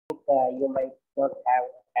you might not have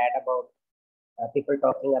heard about people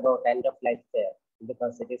talking about end of life care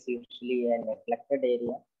because it is usually a neglected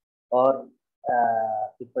area, or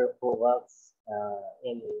people who works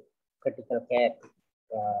in critical care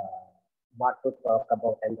want to talk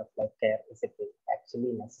about end of life care. Is it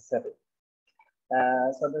actually necessary?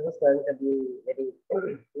 So this is going to be very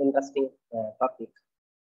interesting topic,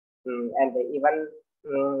 and even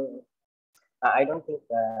I don't think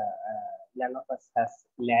none of us has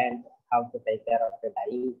learned how to take care of a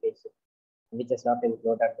dying patient, which is not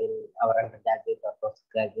included in our undergraduate or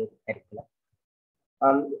postgraduate curriculum.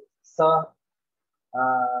 So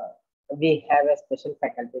we have a special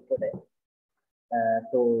faculty today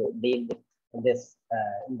to deal with this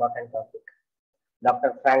important topic,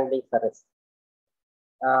 Dr. Ferris.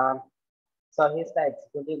 So he's the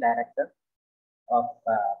executive director of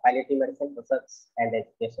palliative medicine research and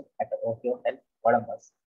education at Ohio Health,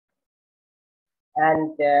 Columbus.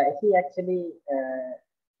 And he actually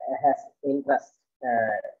has interest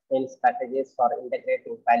in strategies for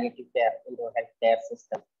integrating palliative care into healthcare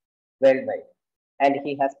system worldwide. And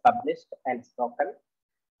he has published and spoken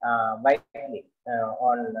widely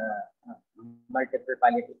on multiple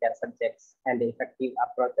palliative care subjects and the effective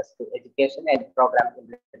approaches to education and program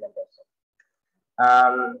implementation.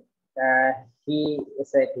 He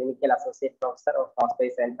is a clinical associate professor of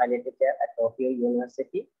hospice and palliative care at Ohio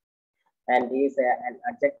University, and he is an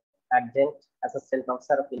adjunct assistant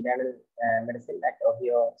professor of internal medicine at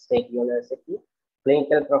Ohio State University,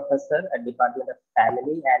 clinical professor at Department of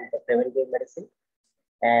Family and Preventive Medicine,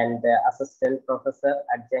 and assistant professor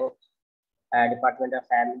adjunct Department of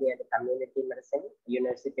Family and Community Medicine,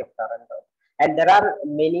 University of Toronto. And there are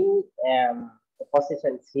many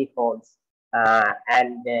positions he holds,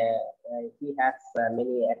 and he has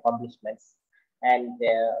many accomplishments. And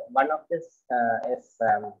one of this is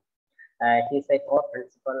he's a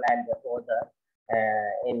co-principal and author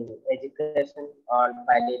in education on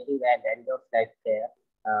palliative and end of life care,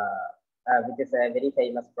 which is a very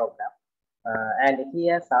famous program. And he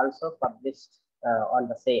has also published on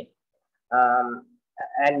the same.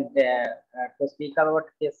 And to speak about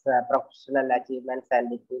his professional achievements and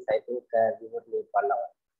degrees, I think we would need 1 hour.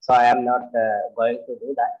 So I am not going to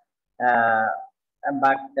do that.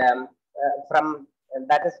 But from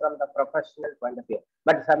that is from the professional point of view.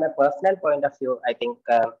 But from a personal point of view, I think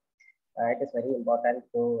it is very important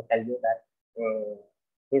to tell you that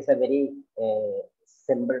he's a very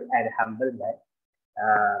simple and humble man,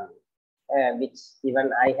 which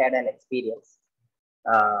even I had an experience.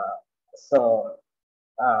 So,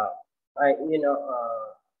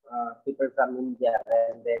 people from India,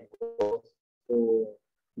 when they go to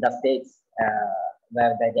the States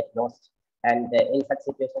where they get lost, and in such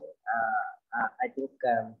situation, I think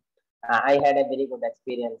I had a very good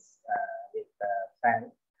experience with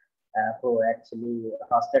Frank, who actually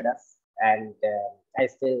hosted us, and I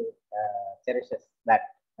still cherishes that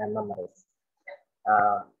memories.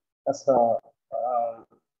 So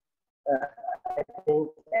I think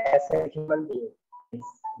as a human being,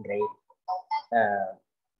 it's great.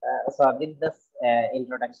 So with this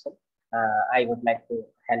introduction, I would like to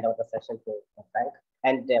hand over the session to Frank.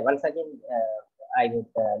 And once again, I would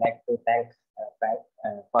like to thank Frank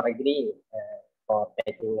for agreeing for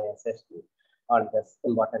taking a session on this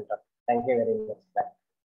important topic. Thank you very much, Frank.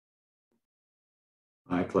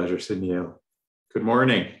 My pleasure, Sunil. Good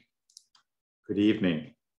morning, good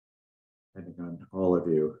evening, depending on all of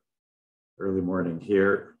you. Early morning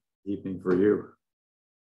here, evening for you.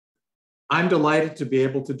 I'm delighted to be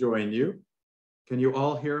able to join you. Can you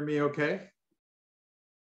all hear me okay?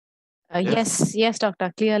 Yes,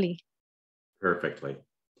 Doctor, clearly. Perfectly.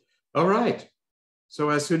 All right. So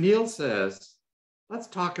as Sunil says, let's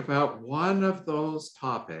talk about one of those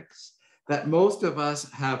topics that most of us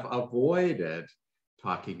have avoided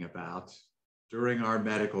talking about during our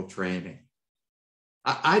medical training.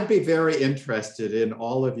 I'd be very interested in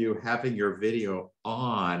all of you having your video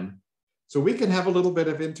on so we can have a little bit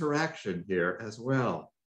of interaction here as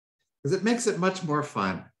well, because it makes it much more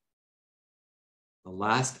fun. The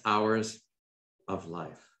last hours of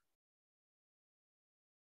life.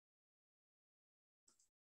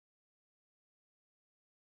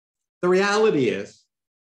 The reality is,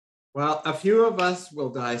 while a few of us will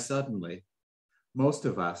die suddenly, most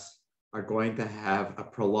of us are going to have a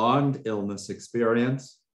prolonged illness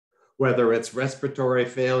experience, whether it's respiratory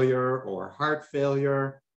failure or heart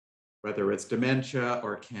failure, whether it's dementia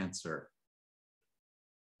or cancer.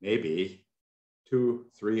 Maybe 2,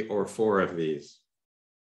 3, or 4 of these.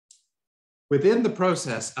 Within the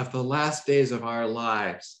process of the last days of our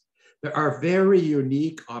lives, there are very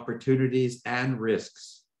unique opportunities and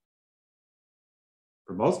risks.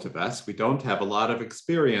 For most of us, we don't have a lot of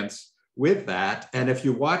experience with that. And if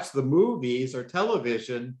you watch the movies or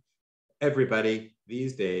television, everybody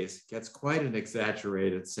these days gets quite an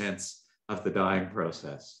exaggerated sense of the dying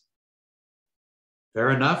process.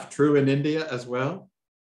 Fair enough, true in India as well?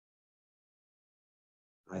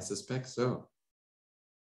 I suspect so.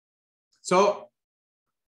 So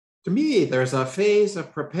to me, there's a phase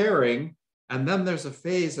of preparing, and then there's a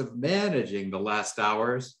phase of managing the last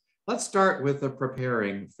hours. Let's start with the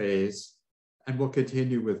preparing phase, and we'll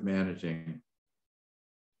continue with managing.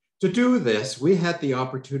 To do this, we had the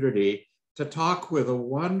opportunity to talk with a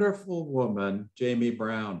wonderful woman, Jamie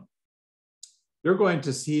Brown. You're going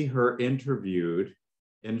to see her interviewed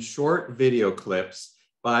in short video clips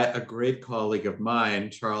by a great colleague of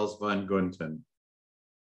mine, Charles Van Gunten.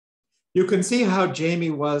 You can see how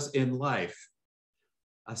Jamie was in life,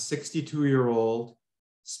 a 62-year-old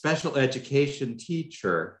special education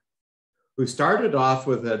teacher who started off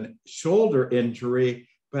with a shoulder injury,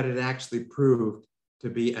 but it actually proved to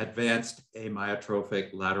be advanced amyotrophic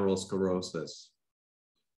lateral sclerosis.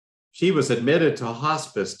 She was admitted to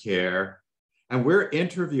hospice care, and we're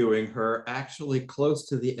interviewing her actually close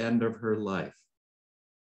to the end of her life,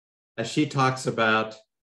 as she talks about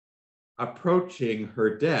approaching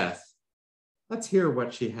her death. Let's hear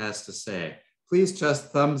what she has to say. Please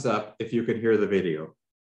just thumbs up if you can hear the video.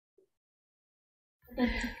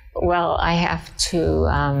 Well, I have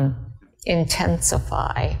to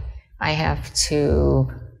intensify. I have to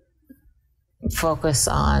focus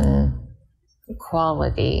on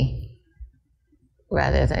quality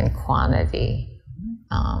rather than quantity.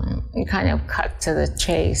 Kind of cut to the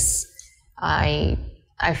chase. I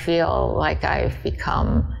feel like I've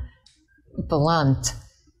become blunt,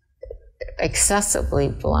 excessively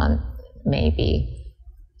blunt, maybe,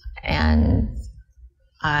 and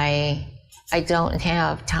I don't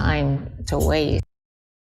have time to waste.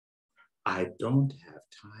 I don't have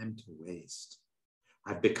time to waste.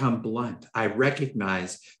 I've become blunt. I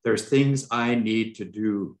recognize there's things I need to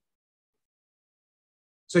do.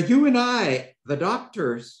 So you and I, the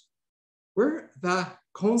doctors, we're the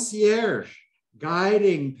concierge,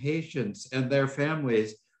 guiding patients and their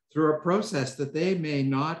families through a process that they may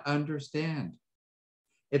not understand.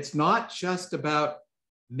 It's not just about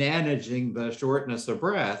managing the shortness of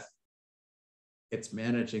breath, it's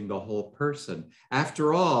managing the whole person.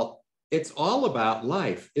 After all, it's all about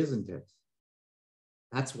life, isn't it?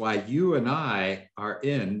 That's why you and I are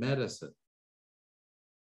in medicine.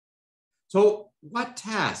 So what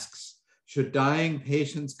tasks should dying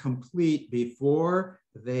patients complete before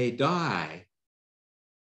they die?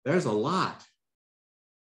 There's a lot.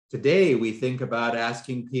 Today, we think about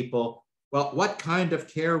asking people, well, what kind of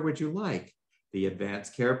care would you like? The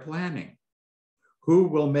advanced care planning. Who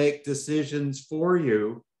will make decisions for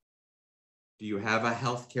you? Do you have a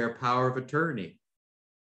healthcare power of attorney?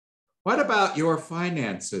 What about your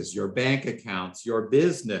finances, your bank accounts, your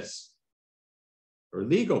business, or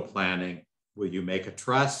legal planning? Will you make a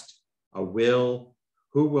trust, a will?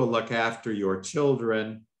 Who will look after your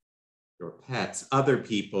children, your pets, other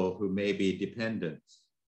people who may be dependents?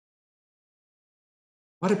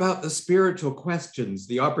 What about the spiritual questions,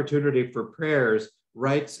 the opportunity for prayers,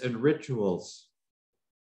 rites, and rituals?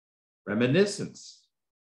 Reminiscence.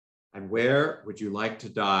 And where would you like to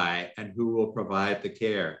die, and who will provide the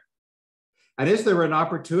care? And is there an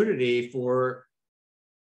opportunity for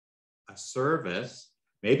a service,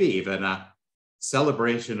 maybe even a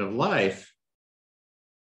celebration of life,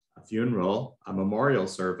 a funeral, a memorial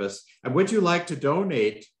service? And would you like to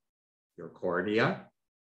donate your cornea,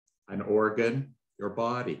 an organ, your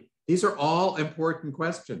body? These are all important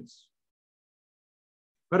questions.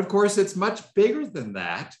 But of course, it's much bigger than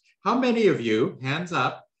that. How many of you, hands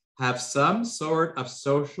up, have some sort of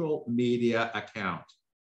social media account?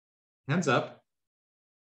 Hands up.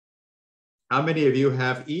 How many of you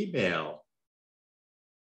have email?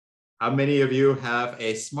 How many of you have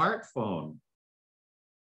a smartphone?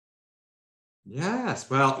 Yes,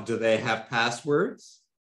 well, do they have passwords?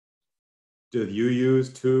 Do you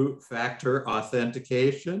use two-factor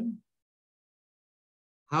authentication?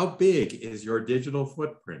 How big is your digital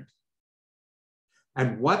footprint?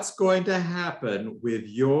 And what's going to happen with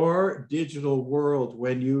your digital world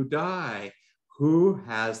when you die? Who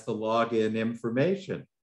has the login information?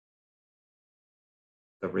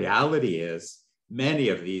 The reality is many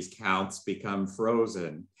of these accounts become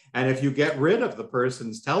frozen. And if you get rid of the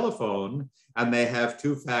person's telephone and they have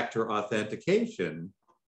two-factor authentication,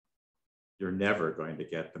 you're never going to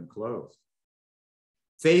get them closed.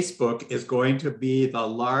 Facebook is going to be the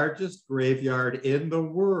largest graveyard in the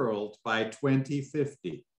world by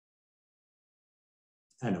 2050.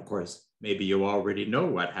 And of course, Maybe you already know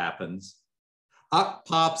what happens. Up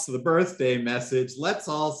pops the birthday message. Let's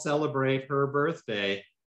all celebrate her birthday.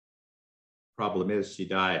 Problem is, she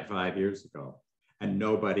died 5 years ago, and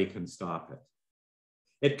nobody can stop it.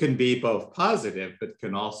 It can be both positive, but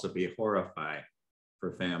can also be horrifying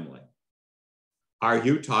for family. Are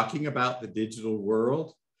you talking about the digital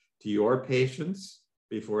world to your patients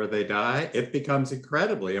before they die? It becomes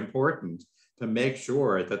incredibly important to make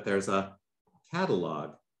sure that there's a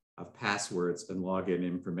catalog of passwords and login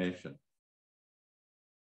information.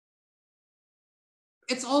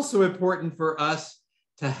 It's also important for us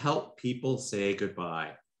to help people say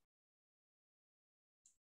goodbye.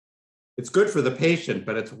 It's good for the patient,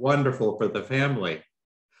 but it's wonderful for the family.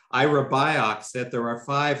 Ira Byock said there are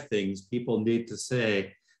 5 things people need to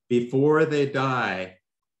say before they die.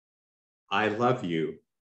 I love you.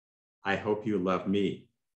 I hope you love me.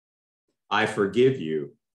 I forgive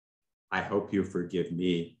you. I hope you forgive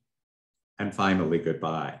me. And finally,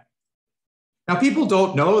 goodbye. Now, people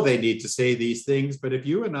don't know they need to say these things, but if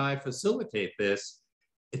you and I facilitate this,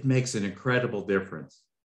 it makes an incredible difference.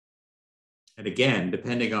 And again,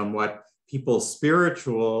 depending on what people's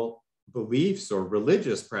spiritual beliefs or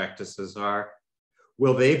religious practices are,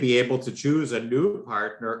 will they be able to choose a new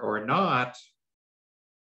partner or not?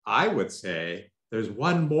 I would say there's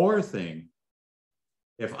one more thing.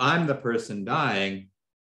 If I'm the person dying,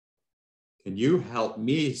 can you help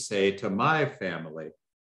me say to my family,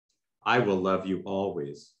 I will love you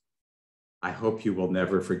always. I hope you will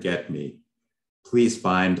never forget me. Please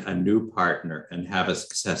find a new partner and have a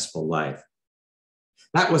successful life.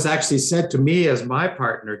 That was actually said to me as my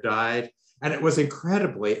partner died, and it was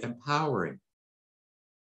incredibly empowering.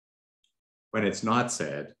 When it's not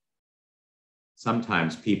said,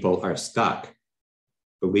 sometimes people are stuck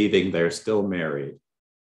believing they're still married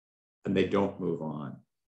and they don't move on.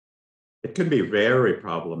 It can be very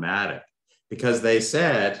problematic because they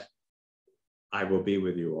said, I will be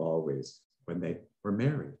with you always when they were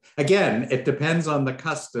married. Again, it depends on the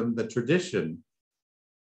custom, the tradition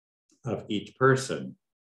of each person,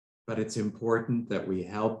 but it's important that we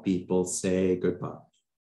help people say goodbye.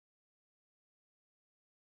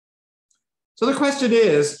 So the question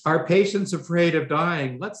is, are patients afraid of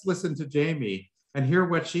dying? Let's listen to Jamie and hear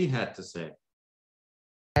what she had to say.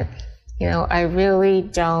 You know, I really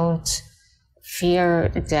don't fear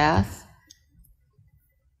death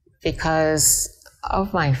because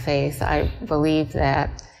of my faith. I believe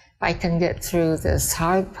that if I can get through this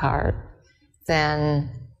hard part,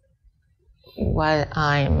 then what's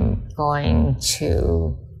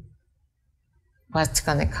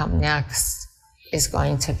going to come next is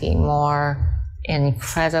going to be more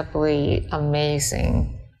incredibly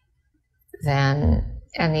amazing than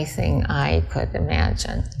anything I could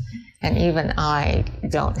imagine. And even I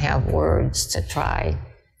don't have words to try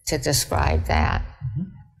to describe that.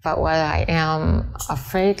 But what I am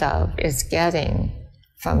afraid of is getting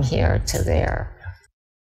from here to there.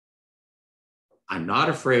 I'm not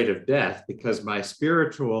afraid of death because my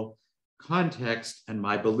spiritual context and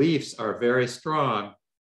my beliefs are very strong,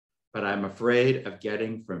 but I'm afraid of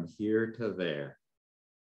getting from here to there.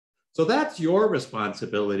 So that's your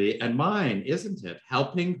responsibility and mine, isn't it?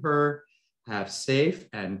 Helping her have safe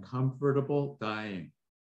and comfortable dying.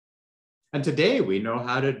 And today we know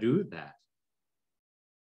how to do that.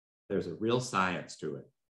 There's a real science to it.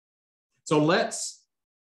 So let's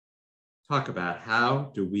talk about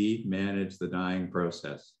how do we manage the dying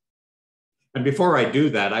process. And before I do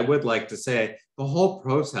that, I would like to say the whole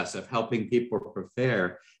process of helping people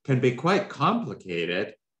prepare can be quite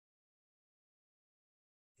complicated.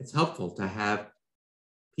 It's helpful to have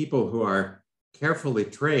people who are carefully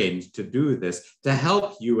trained to do this, to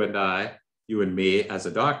help you and me as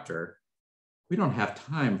a doctor. We don't have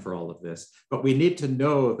time for all of this, but we need to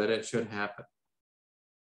know that it should happen.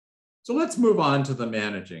 So let's move on to the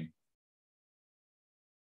managing.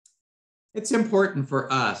 It's important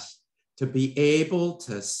for us to be able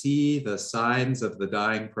to see the signs of the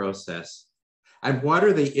dying process and what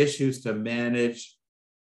are the issues to manage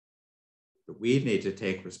that we need to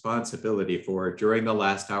take responsibility for during the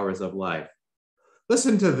last hours of life.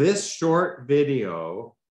 Listen to this short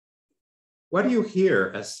video. What do you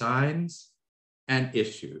hear as signs and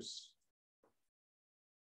issues?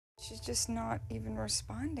 She's just not even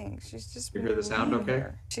responding. She's just You hear the sound okay?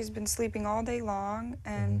 Here. She's been sleeping all day long,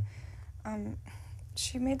 and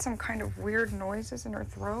she made some kind of weird noises in her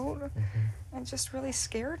throat. It just really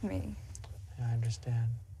scared me. Yeah, I understand.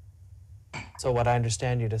 So what I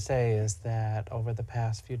understand you to say is that over the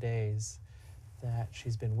past few days that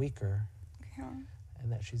she's been weaker. Yeah.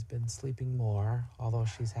 And that she's been sleeping more, although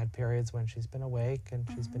she's had periods when she's been awake and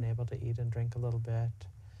she's been able to eat and drink a little bit.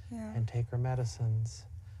 and take her medicines,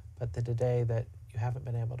 but the day that you haven't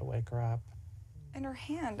been able to wake her up. And her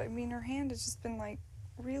hand, I mean, her hand has just been like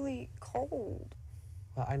really cold.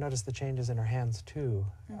 Well, I noticed the changes in her hands too.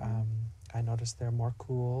 I noticed they're more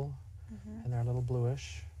cool and they're a little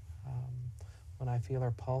bluish. When I feel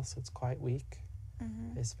her pulse, it's quite weak.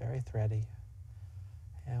 It's very thready.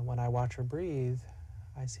 And when I watch her breathe,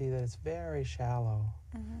 I see that it's very shallow.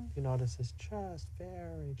 You notice it's just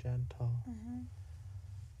very gentle.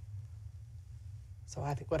 So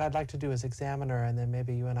I think what I'd like to do is examine her, and then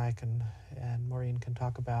maybe you and I can, and Maureen can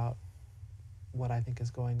talk about what I think is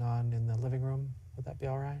going on in the living room. Would that be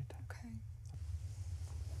all right? Okay.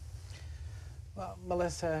 Well,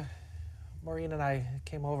 Melissa, Maureen and I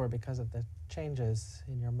came over because of the changes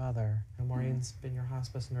in your mother. And Maureen's been your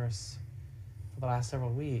hospice nurse for the last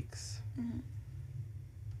several weeks.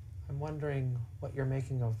 I'm wondering what you're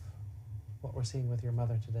making of what we're seeing with your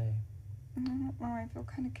mother today. I don't know, I feel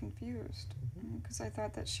kind of confused because I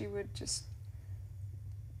thought that she would just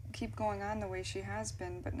keep going on the way she has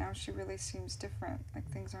been, but now she really seems different, like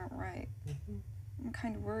things aren't right. I'm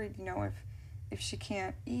kind of worried, you know, if she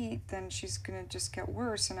can't eat, then she's gonna just get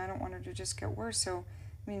worse, and I don't want her to just get worse. So,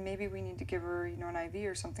 I mean, maybe we need to give her, you know, an IV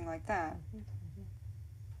or something like that.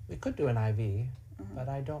 We could do an IV, but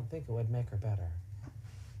I don't think it would make her better.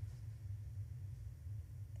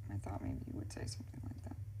 I thought maybe you would say something like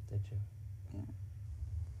that. Did you? Yeah.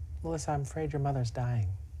 Melissa, I'm afraid your mother's dying.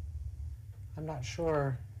 I'm not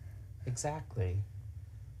sure exactly,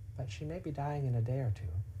 but she may be dying in a day or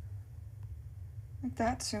two. Like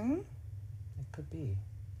that soon? It could be.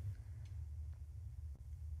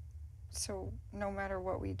 So no matter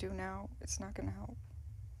what we do now, it's not gonna help.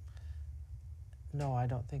 No, I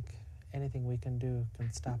don't think anything we can do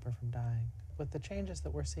can stop her from dying. With the changes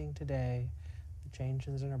that we're seeing today, the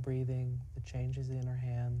changes in her breathing, the changes in her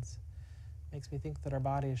hands, makes me think that her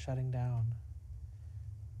body is shutting down.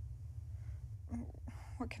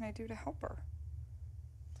 What can I do to help her?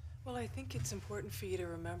 Well, I think it's important for you to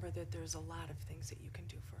remember that there's a lot of things that you can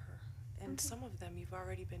do for her. And some of them you've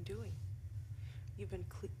already been doing. You've been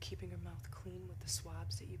keeping her mouth clean with the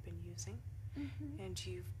swabs that you've been using. And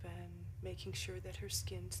you've been making sure that her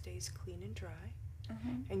skin stays clean and dry.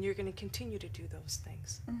 And you're going to continue to do those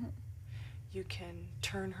things. You can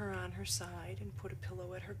turn her on her side and put a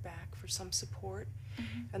pillow at her back for some support.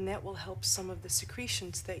 And that will help some of the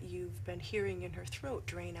secretions that you've been hearing in her throat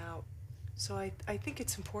drain out. So I think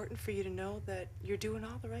it's important for you to know that you're doing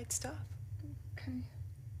all the right stuff. Okay.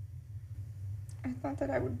 I thought that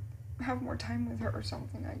I would have more time with her or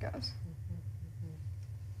something, I guess.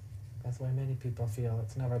 That's the way many people feel.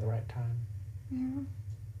 It's never the right time. Yeah.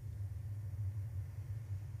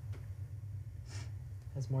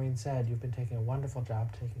 As Maureen said, you've been taking a wonderful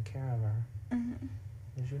job taking care of her.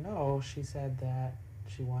 As you know, she said that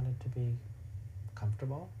she wanted to be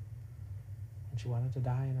comfortable and she wanted to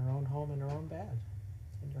die in her own home, in her own bed.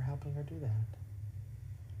 And you're helping her do that.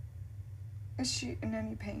 Is she in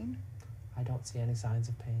any pain? I don't see any signs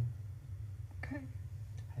of pain. Okay.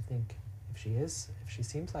 I think if she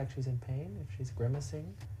seems like she's in pain, if she's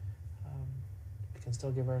grimacing, we can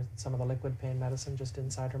still give her some of the liquid pain medicine just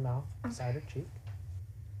inside her mouth, beside her cheek.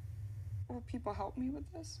 Will people help me with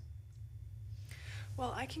this?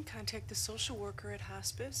 Well, I can contact the social worker at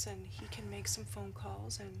hospice and he can make some phone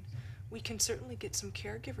calls, and we can certainly get some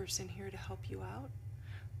caregivers in here to help you out.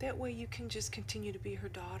 That way you can just continue to be her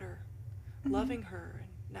daughter, loving her and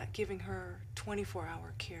not giving her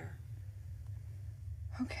 24-hour care.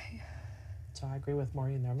 Okay. So I agree with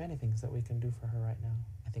Maureen. There are many things that we can do for her right now.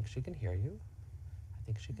 I think she can hear you. I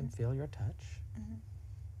think she can feel your touch.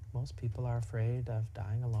 Most people are afraid of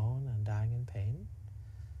dying alone and dying in pain.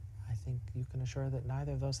 I think you can assure that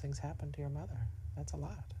neither of those things happened to your mother. That's a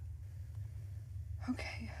lot.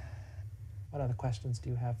 Okay. What other questions do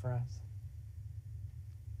you have for us?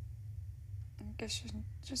 I guess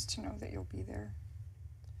just to know that you'll be there.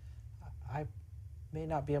 I may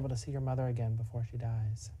not be able to see your mother again before she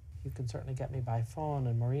dies. You can certainly get me by phone,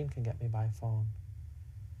 and Maureen can get me by phone.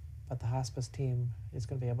 But the hospice team is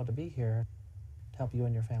going to be able to be here to help you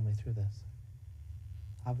and your family through this.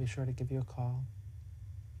 I'll be sure to give you a call,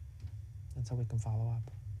 and so we can follow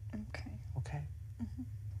up. Okay. Okay?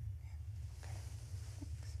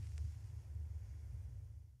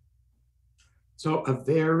 So a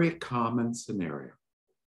very common scenario.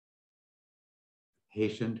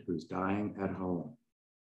 Patient who's dying at home.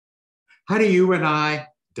 How do you and I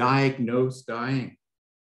diagnose dying?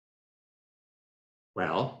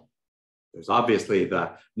 Well, there's obviously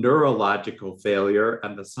the neurological failure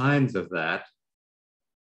and the signs of that.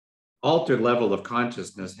 Altered level of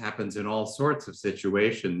consciousness happens in all sorts of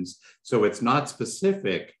situations, so it's not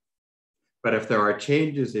specific But if there are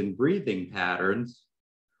changes in breathing patterns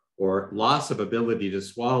or loss of ability to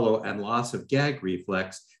swallow and loss of gag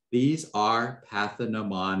reflex, these are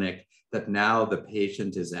pathognomonic, that now the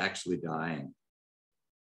patient is actually dying.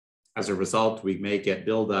 As a result, we may get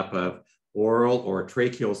buildup of oral or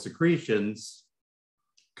tracheal secretions.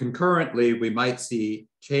 Concurrently, we might see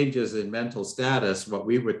changes in mental status, what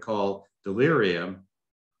we would call delirium,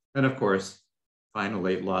 and of course,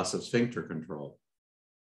 finally, loss of sphincter control.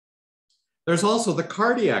 There's also the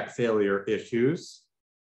cardiac failure issues,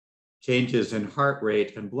 changes in heart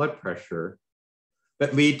rate and blood pressure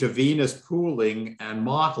that lead to venous pooling and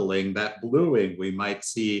mottling, that bluing we might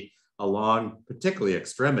see along particularly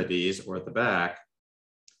extremities or at the back,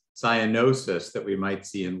 cyanosis that we might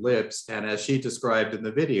see in lips, and as she described in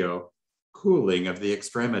the video, cooling of the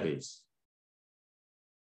extremities.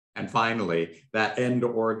 And finally, that end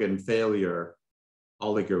organ failure,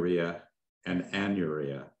 oliguria and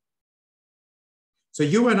anuria. So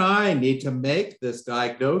you and I need to make this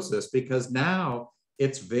diagnosis because now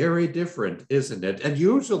it's very different, isn't it? And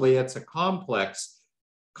usually it's a complex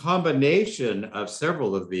combination of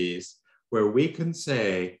several of these where we can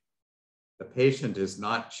say the patient is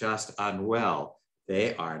not just unwell,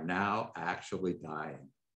 they are now actually dying.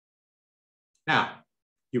 Now,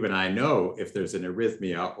 you and I know if there's an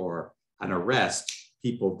arrhythmia or an arrest,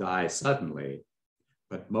 people die suddenly,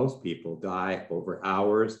 but most people die over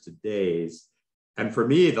hours to days. And for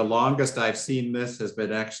me, the longest I've seen this has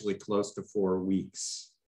been actually close to 4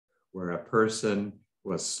 weeks, where a person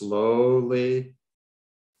was slowly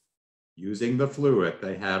using the fluid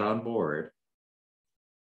they had on board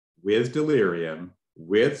with delirium,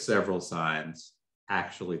 with several signs,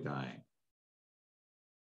 actually dying.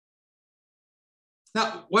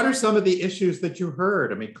 Now, what are some of the issues that you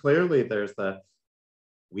heard? I mean, clearly there's the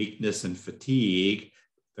weakness and fatigue,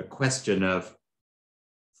 the question of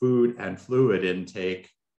food and fluid intake,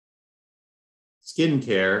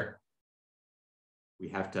 skincare. We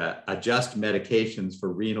have to adjust medications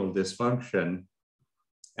for renal dysfunction.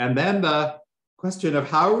 And then the question of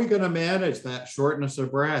how are we going to manage that shortness of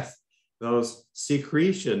breath, those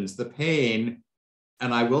secretions, the pain,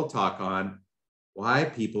 and I will talk on why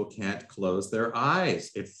people can't close their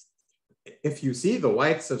eyes. If you see the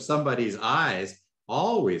whites of somebody's eyes,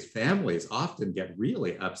 always families often get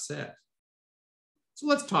really upset. So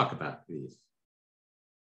let's talk about these.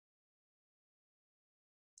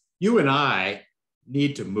 You and I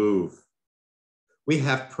need to move. We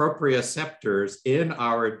have proprioceptors in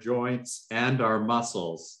our joints and our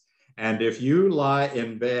muscles. And if you lie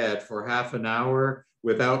in bed for half an hour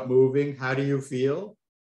without moving, how do you feel?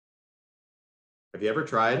 Have you ever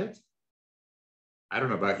tried it? I don't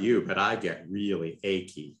know about you, but I get really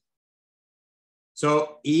achy.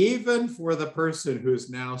 So even for the person who's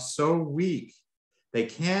now so weak, they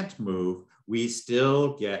can't move, we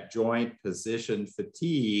still get joint position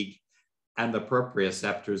fatigue, and the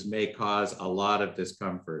proprioceptors may cause a lot of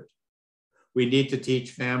discomfort. We need to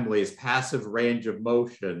teach families passive range of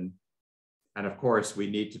motion. And of course, we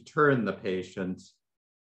need to turn the patient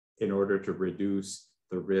in order to reduce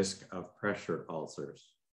the risk of pressure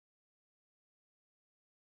ulcers.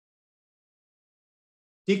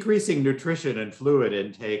 Decreasing nutrition and fluid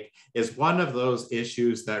intake is one of those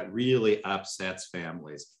issues that really upsets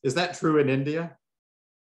families. Is that true in India?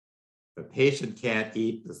 The patient can't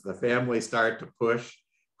eat. Does the family start to push?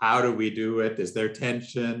 How do we do it? Is there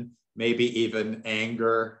tension? Maybe even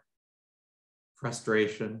anger,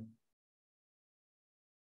 frustration,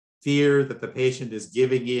 fear that the patient is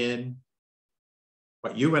giving in.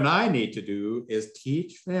 What you and I need to do is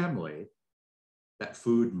teach family that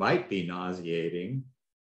food might be nauseating,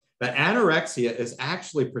 that anorexia is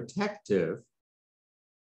actually protective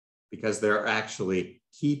because there are actually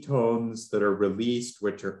ketones that are released,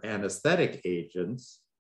 which are anesthetic agents.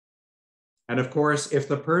 And of course, if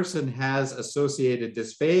the person has associated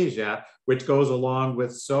dysphagia, which goes along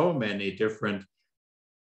with so many different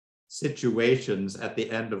situations at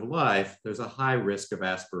the end of life, there's a high risk of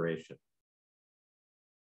aspiration.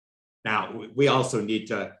 Now, we also need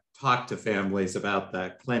to talk to families about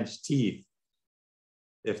the clenched teeth.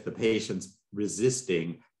 If the patient's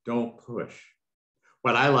resisting, don't push.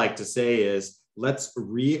 What I like to say is, let's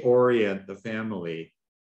reorient the family,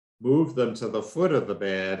 move them to the foot of the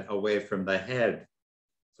bed away from the head.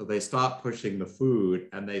 So they stop pushing the food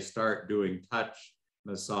and they start doing touch,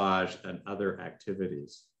 massage, and other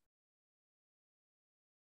activities.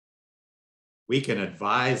 We can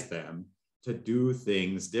advise them to do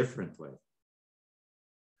things differently.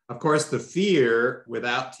 Of course, the fear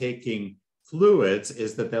without taking fluids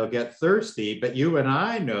is that they'll get thirsty, but you and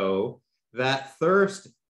I know that thirst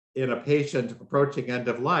in a patient approaching end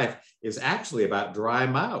of life is actually about dry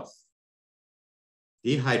mouth.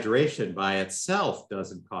 Dehydration by itself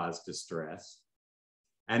doesn't cause distress,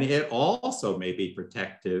 and it also may be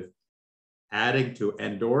protective, adding to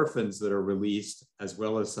endorphins that are released, as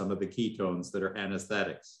well as some of the ketones that are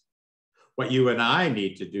anesthetics. What you and I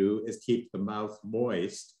need to do is keep the mouth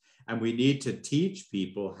moist, and we need to teach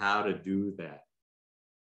people how to do that.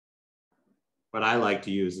 What I like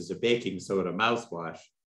to use is a baking soda mouthwash,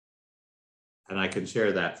 and I can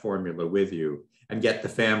share that formula with you and get the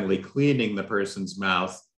family cleaning the person's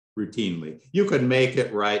mouth routinely. You can make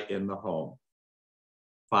it right in the home.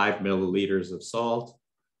 5 milliliters of salt,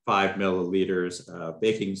 5 milliliters of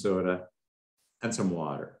baking soda, and some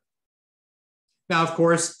water. Now, of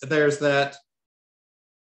course, there's that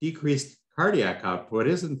decreased cardiac output,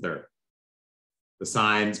 isn't there? The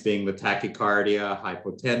signs being the tachycardia,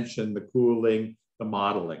 hypotension, the cooling, the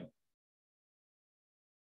mottling.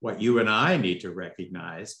 What you and I need to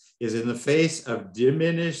recognize is in the face of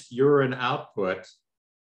diminished urine output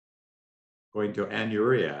going to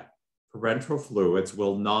anuria, parenteral fluids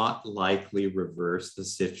will not likely reverse the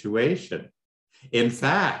situation. In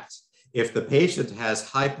fact, if the patient has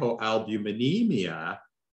hypoalbuminemia,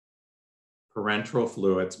 parenteral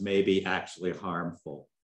fluids may be actually harmful.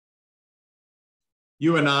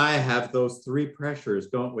 You and I have those three pressures,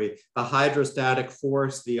 don't we? The hydrostatic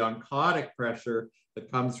force, the oncotic pressure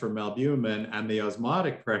that comes from albumin, and the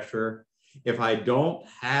osmotic pressure. If I don't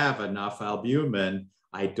have enough albumin,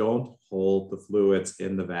 I don't hold the fluids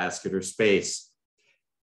in the vascular space.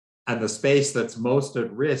 And the space that's most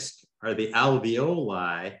at risk are the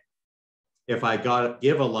alveoli. If I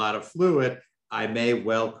give a lot of fluid, I may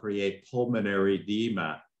well create pulmonary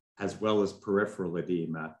edema as well as peripheral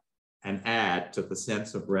edema, and add to the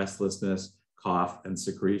sense of restlessness, cough, and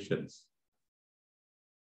secretions.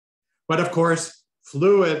 But of course,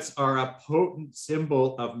 fluids are a potent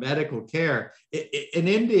symbol of medical care. In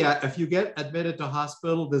India, if you get admitted to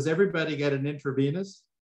hospital, does everybody get an intravenous?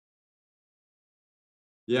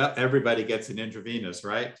 Yeah, everybody gets an intravenous,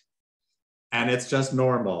 right? And it's just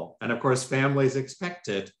normal. And of course, families expect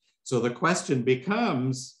it. So the question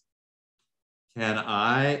becomes, can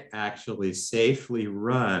I actually safely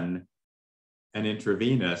run an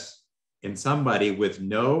intravenous in somebody with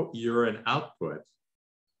no urine output?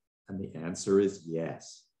 And the answer is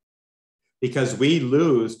yes. Because we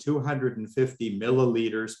lose 250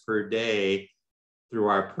 milliliters per day through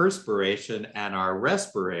our perspiration and our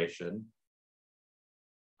respiration.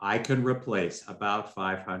 I can replace about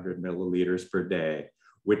 500 milliliters per day,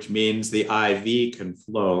 which means the IV can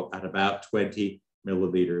flow at about 20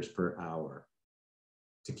 milliliters per hour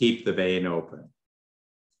to keep the vein open.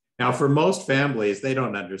 Now, for most families, they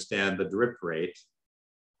don't understand the drip rate.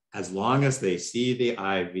 As long as they see the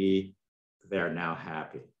IV, they're now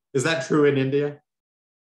happy. Is that true in India?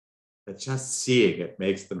 That just seeing it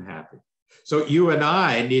makes them happy. So you and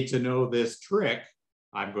I need to know this trick.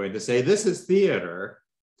 I'm going to say this is theater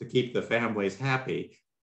to keep the families happy,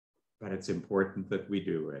 but it's important that we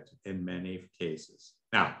do it in many cases.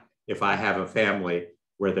 Now, if I have a family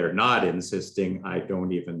where they're not insisting, I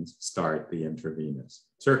don't even start the intravenous.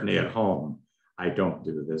 Certainly at home, I don't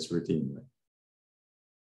do this routinely.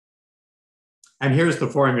 And here's the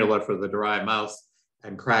formula for the dry mouth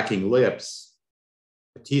and cracking lips.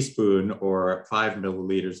 A teaspoon or 5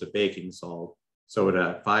 milliliters of baking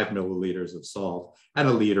soda, 5 milliliters of salt, and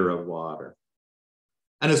a liter of water.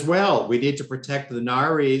 And as well, we need to protect the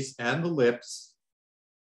nares and the lips.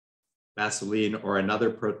 Vaseline or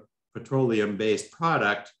another petroleum-based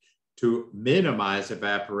product to minimize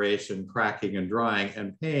evaporation, cracking, and drying,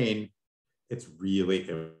 and pain. It's really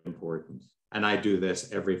important. And I do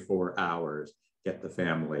this every 4 hours, get the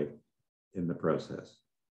family in the process.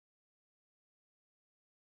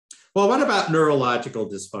 Well, what about neurological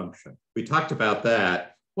dysfunction? We talked about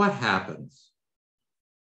that. What happens?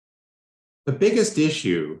 The biggest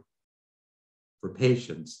issue for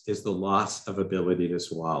patients is the loss of ability to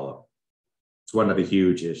swallow. It's one of the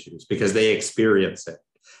huge issues because they experience it.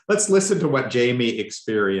 Let's listen to what Jamie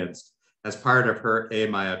experienced as part of her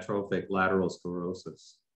amyotrophic lateral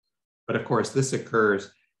sclerosis. But of course, this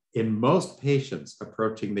occurs in most patients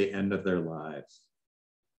approaching the end of their lives.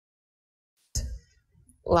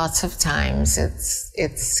 Lots of times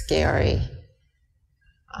it's scary.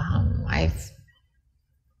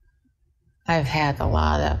 I've had a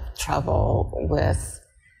lot of trouble with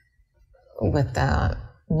the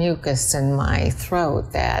mucus in my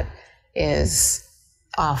throat that is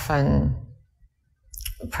often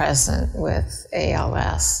present with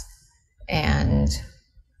ALS. And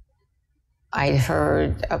I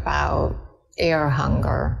heard about air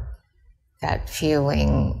hunger that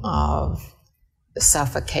feeling of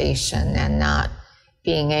suffocation and not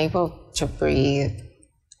being able to breathe.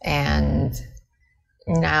 And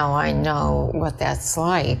now I know what that's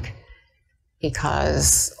like,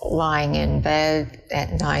 because lying in bed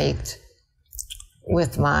at night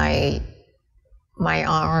with my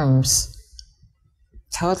arms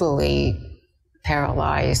totally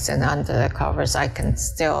paralyzed and under the covers, I can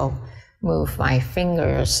still move my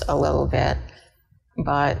fingers a little bit,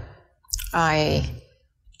 but I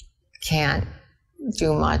can't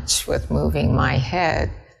do much with moving my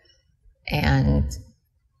head, and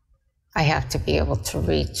I have to be able to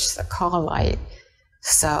reach the call light.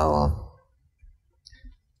 So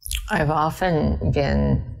I've often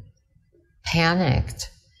been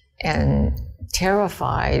panicked and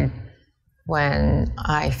terrified when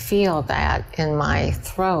I feel that in my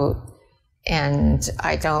throat and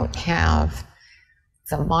I don't have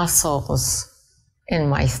the muscles in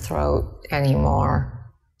my throat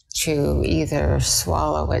anymore to either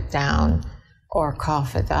swallow it down or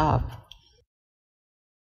cough it up.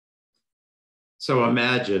 So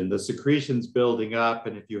imagine the secretions building up,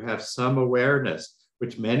 and if you have some awareness,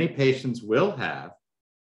 which many patients will have,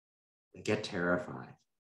 they get terrified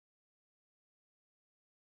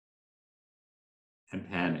and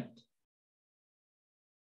panicked.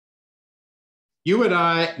 You and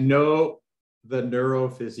I know the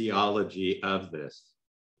neurophysiology of this.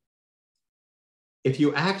 If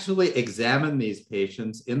you actually examine these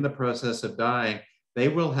patients in the process of dying, they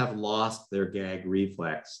will have lost their gag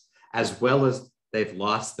reflex, as well as they've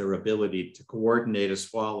lost their ability to coordinate a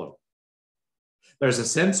swallow. There's a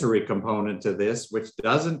sensory component to this, which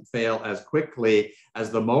doesn't fail as quickly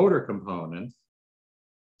as the motor component.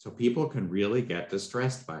 So people can really get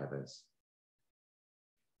distressed by this.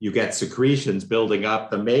 You get secretions building up,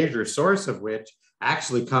 the major source of which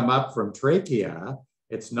actually come up from trachea.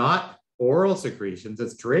 It's not oral secretions,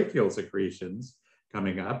 it's tracheal secretions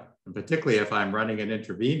coming up. And particularly if I'm running an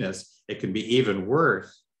intravenous, it can be even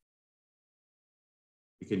worse.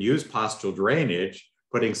 You can use postural drainage,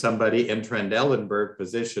 putting somebody in Trendelenburg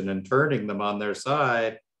position and turning them on their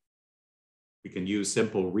side. We can use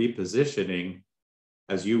simple repositioning.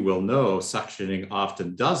 As you will know, suctioning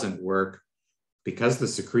often doesn't work because the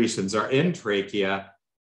secretions are in trachea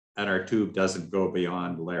and our tube doesn't go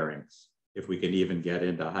beyond larynx, if we can even get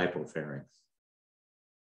into hypopharynx.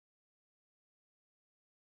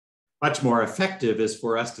 Much more effective is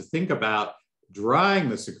for us to think about drying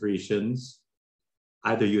the secretions,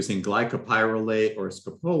 either using glycopyrrolate or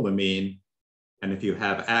scopolamine. And if you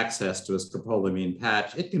have access to a scopolamine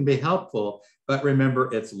patch, it can be helpful, but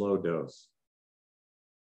remember it's low dose.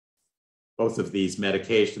 Both of these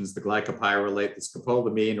medications, the glycopyrrolate, the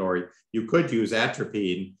scopolamine, or you could use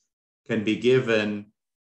atropine, can be given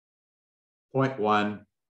 0.1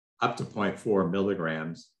 up to 0.4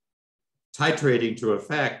 milligrams, titrating to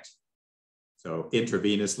effect. So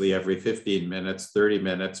intravenously every 15 minutes, 30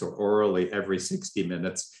 minutes, or orally every 60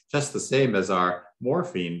 minutes, just the same as our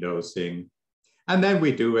morphine dosing. And then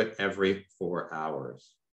we do it every 4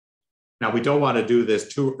 hours. Now, we don't want to do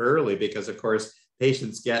this too early because, of course,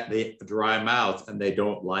 patients get the dry mouth and they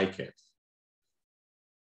don't like it.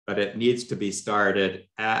 But it needs to be started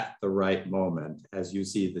at the right moment as you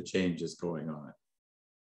see the changes going on.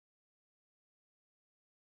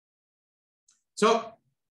 So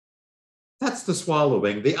that's the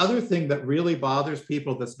swallowing. The other thing that really bothers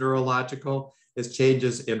people that's neurological is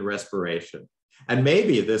changes in respiration. And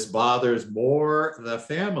maybe this bothers more the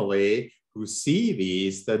family who see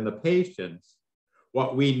these than the patients.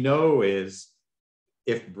 What we know is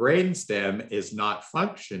if brainstem is not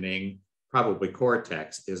functioning, probably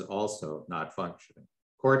cortex is also not functioning.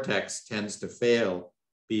 Cortex tends to fail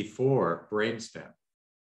before brainstem.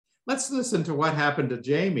 Let's listen to what happened to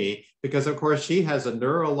Jamie, because of course she has a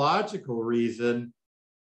neurological reason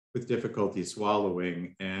with difficulty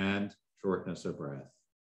swallowing and shortness of breath.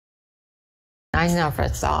 I never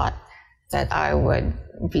thought that I would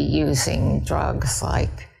be using drugs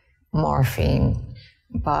like morphine,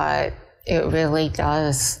 but it really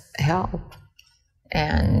does help.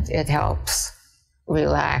 And it helps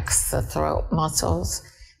relax the throat muscles.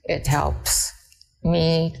 It helps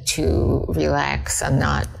me to relax and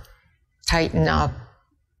not tighten up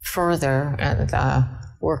further and the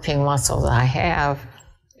working muscles I have.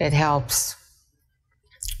 It helps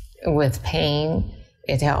with pain.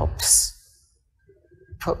 It helps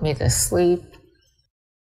put me to sleep.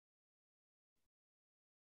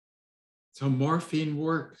 So morphine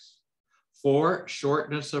works for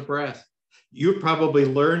shortness of breath. You probably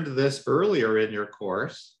learned this earlier in your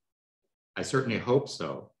course. I certainly hope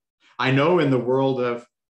so. I know in the world of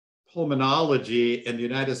pulmonology in the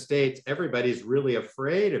United States, everybody's really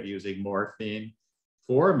afraid of using morphine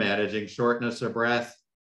for managing shortness of breath.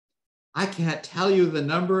 I can't tell you the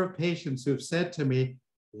number of patients who've said to me,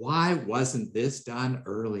 why wasn't this done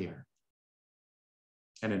earlier?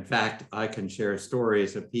 And in fact, I can share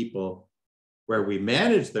stories of people where we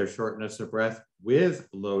managed their shortness of breath with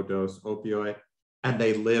low-dose opioid, and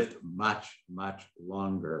they lived much, much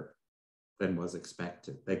longer than was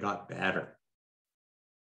expected. They got better.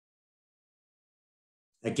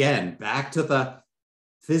 Again, back to the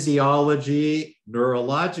physiology,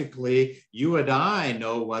 neurologically, you and I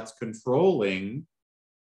know what's controlling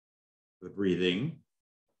the breathing.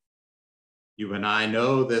 You and I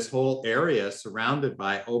know this whole area surrounded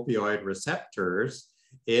by opioid receptors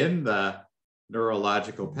in the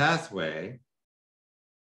neurological pathway.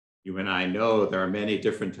 You and I know there are many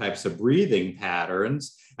different types of breathing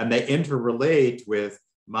patterns, and they interrelate with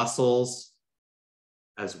muscles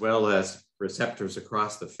as well as receptors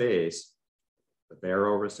across the face, the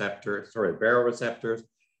baroreceptors,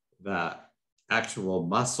 the actual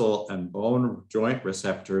muscle and bone joint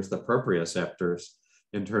receptors, the proprioceptors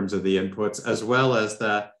in terms of the inputs, as well as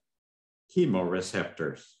the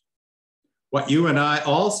chemoreceptors. What you and I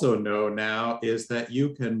also know now is that you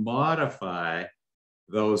can modify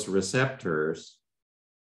those receptors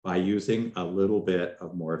by using a little bit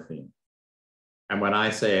of morphine. And when I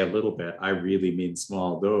say a little bit, I really mean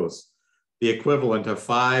small dose. The equivalent of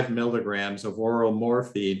 5 milligrams of oral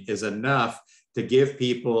morphine is enough to give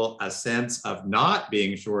people a sense of not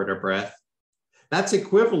being short of breath. That's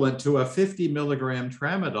equivalent to a 50 milligram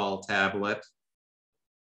tramadol tablet.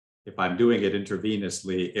 If I'm doing it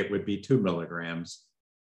intravenously, it would be 2 milligrams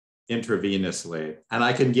intravenously. And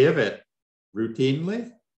I can give it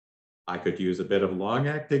routinely. I could use a bit of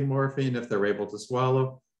long-acting morphine if they're able to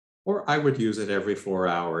swallow, or I would use it every 4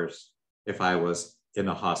 hours if I was in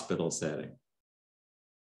a hospital setting.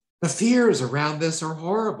 The fears around this are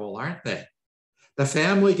horrible, aren't they? The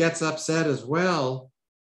family gets upset as well.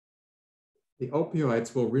 The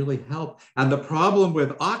opioids will really help. And the problem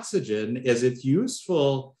with oxygen is it's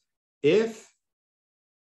useful if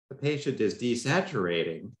the patient is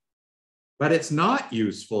desaturating, but it's not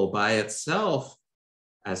useful by itself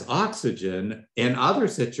as oxygen. In other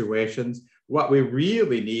situations, what we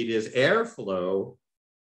really need is airflow.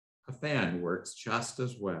 A fan works just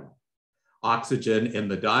as well. Oxygen in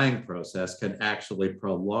the dying process can actually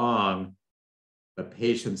prolong the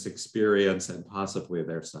patient's experience and possibly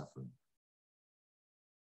their suffering.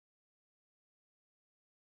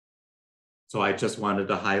 So I just wanted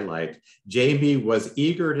to highlight, Jamie was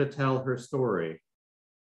eager to tell her story.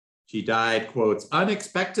 She died, quotes,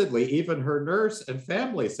 unexpectedly. Even her nurse and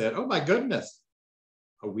family said, oh my goodness,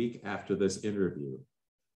 a week after this interview.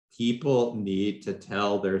 People need to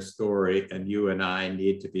tell their story, and you and I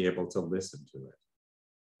need to be able to listen to it.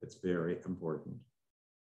 It's very important.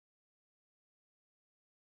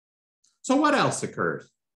 So what else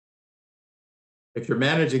occurs? If you're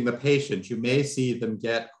managing the patient, you may see them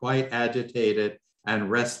get quite agitated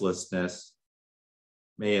and restlessness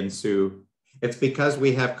may ensue. It's because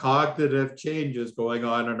we have cognitive changes going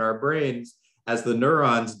on in our brains as the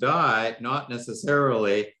neurons die, not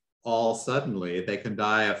necessarily all suddenly. They can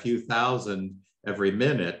die a few thousand every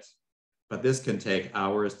minute, but this can take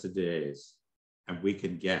hours to days, and we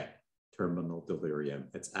can get terminal delirium.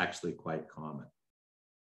 It's actually quite common.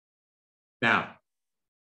 Now,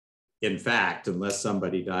 in fact, unless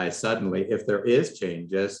somebody dies suddenly, if there is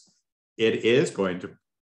changes, it is going to,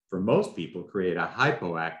 for most people, create a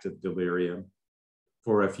hypoactive delirium.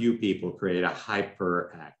 For a few people, create a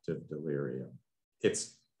hyperactive delirium.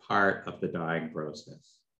 It's part of the dying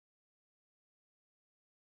process.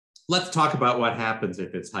 Let's talk about what happens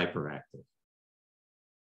if it's hyperactive.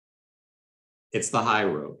 It's the high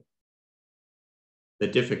road, the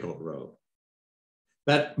difficult road.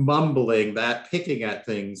 That mumbling, that picking at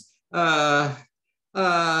things, that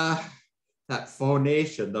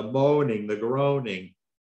phonation, the moaning, the groaning.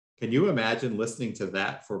 Can you imagine listening to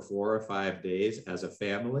that for 4 or 5 days as a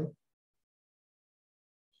family?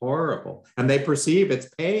 Horrible. And they perceive it's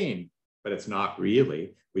pain, but it's not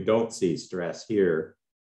really. We don't see stress here,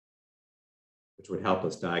 which would help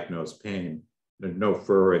us diagnose pain. There's no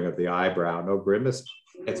furrowing of the eyebrow, no grimace.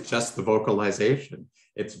 It's just the vocalization.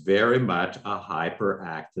 It's very much a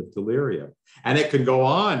hyperactive delirium. And it can go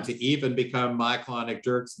on to even become myoclonic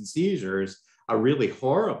jerks and seizures, a really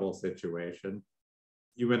horrible situation.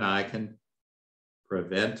 You and I can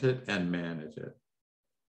prevent it and manage it.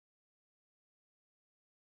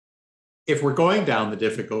 If we're going down the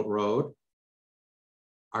difficult road,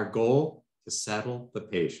 our goal is to settle the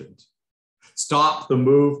patient. Stop the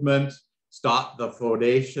movement, stop the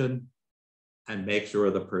phonation, and make sure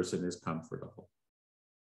the person is comfortable.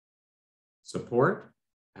 Support,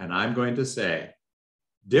 and I'm going to say,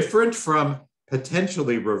 different from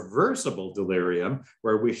potentially reversible delirium,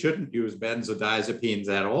 where we shouldn't use benzodiazepines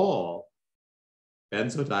at all,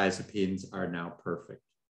 benzodiazepines are now perfect.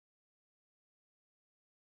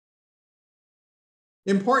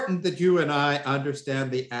 Important that you and I understand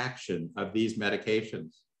the action of these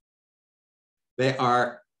medications. They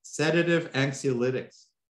are sedative anxiolytics.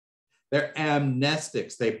 They're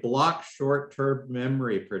amnestics. They block short-term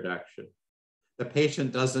memory production. The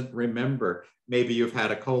patient doesn't remember. Maybe you've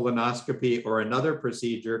had a colonoscopy or another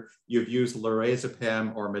procedure, you've used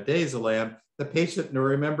lorazepam or midazolam, the patient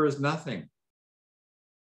remembers nothing.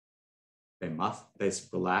 They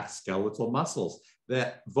relax skeletal muscles.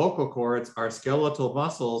 The vocal cords are skeletal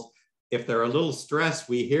muscles. If they're a little stressed,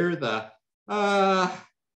 we hear the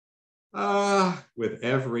with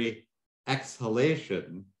every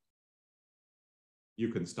exhalation. You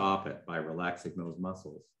can stop it by relaxing those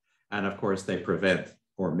muscles. And of course, they prevent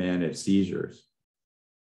or manage seizures.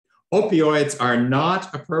 Opioids are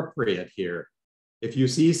not appropriate here. If you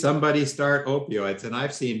see somebody start opioids, and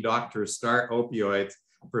I've seen doctors start opioids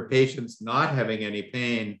for patients not having any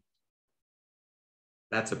pain,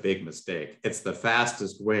 that's a big mistake. It's the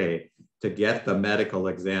fastest way to get the medical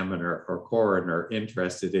examiner or coroner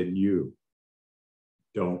interested in you.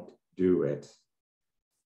 Don't do it.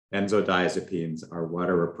 Benzodiazepines are what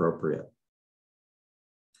are appropriate.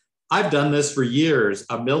 I've done this for years.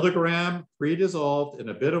 1 milligram pre-dissolved in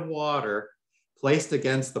a bit of water placed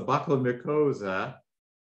against the buccal mucosa,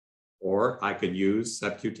 or I can use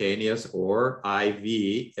subcutaneous or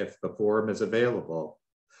IV if the form is available,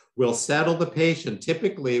 will settle the patient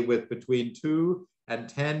typically with between 2 and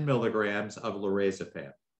 10 milligrams of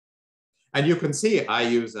lorazepam. And you can see I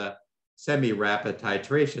use a semi-rapid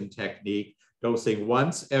titration technique, dosing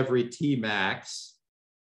once every Tmax,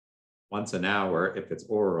 once an hour if it's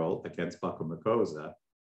oral against buccal mucosa.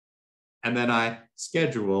 And then I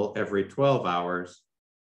schedule every 12 hours,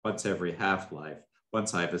 once every half-life,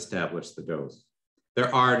 once I've established the dose.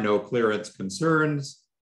 There are no clearance concerns.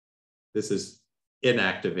 This is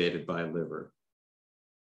inactivated by liver.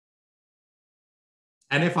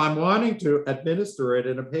 And if I'm wanting to administer it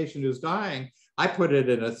in a patient who's dying, I put it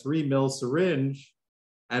in a 3 ml syringe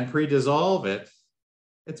and pre-dissolve it.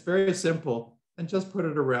 It's very simple, and just put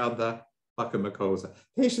it around the buccal mucosa.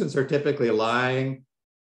 Patients are typically lying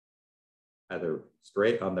either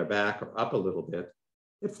straight on their back or up a little bit.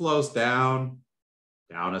 It flows down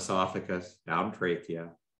esophagus, down trachea.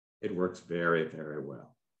 It works very, very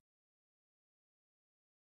well.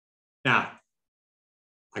 Now,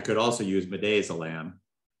 I could also use midazolam.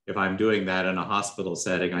 If I'm doing that in a hospital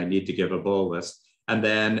setting, I need to give a bolus and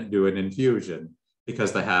then do an infusion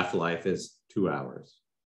because the half-life is 2 hours.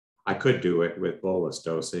 I could do it with bolus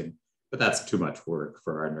dosing, but that's too much work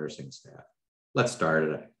for our nursing staff. Let's start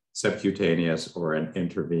at a subcutaneous or an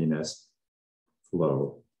intravenous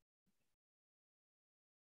flow.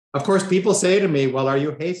 Of course, people say to me, well, are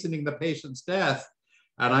you hastening the patient's death?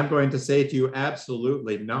 And I'm going to say to you,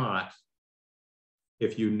 absolutely not.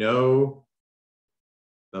 If you know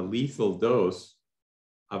the lethal dose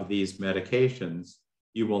of these medications,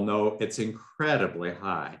 you will know it's incredibly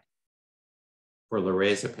high. For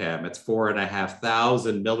lorazepam, it's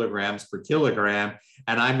 4,500 milligrams per kilogram,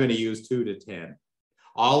 and I'm going to use 2 to 10.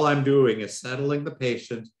 All I'm doing is settling the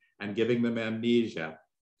patient and giving them amnesia.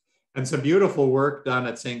 And some beautiful work done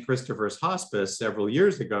at St. Christopher's Hospice several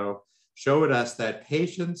years ago showed us that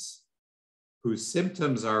patients whose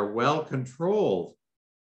symptoms are well controlled,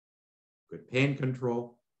 good pain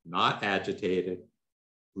control, not agitated,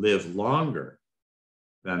 live longer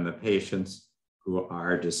than the patients who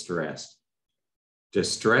are distressed.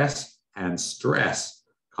 Distress and stress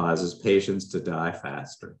causes patients to die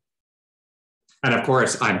faster. And of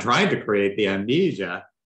course, I'm trying to create the amnesia.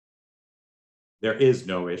 There is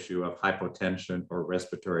no issue of hypotension or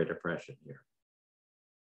respiratory depression here.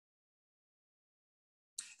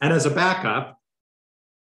 And as a backup,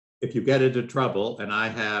 if you get into trouble, and I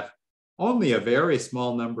have only a very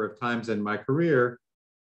small number of times in my career,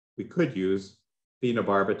 we could use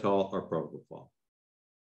phenobarbital or propofol.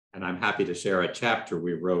 And I'm happy to share a chapter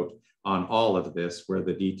we wrote on all of this where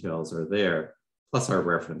the details are there, plus our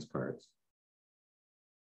reference cards.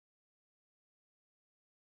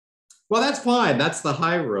 Well, that's fine. That's the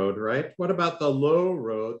high road, right? What about the low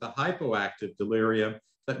road, the hypoactive delirium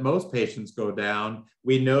that most patients go down?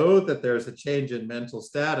 We know that there's a change in mental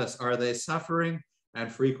status. Are they suffering?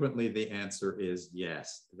 And frequently the answer is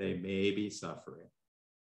yes, they may be suffering.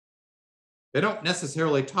 They don't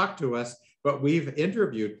necessarily talk to us, but we've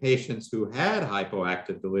interviewed patients who had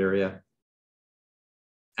hypoactive deliria,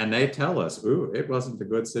 and they tell us, ooh, it wasn't a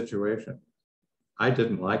good situation. I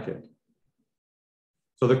didn't like it.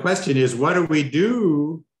 So the question is, what do we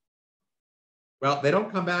do? Well, they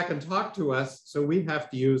don't come back and talk to us, so we have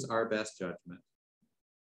to use our best judgment.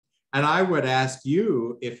 And I would ask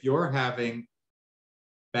you, if you're having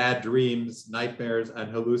bad dreams, nightmares, and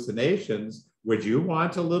hallucinations, would you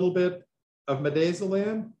want a little bit of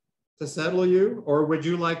midazolam to settle you? Or would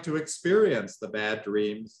you like to experience the bad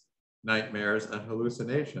dreams, nightmares, and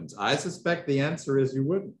hallucinations? I suspect the answer is you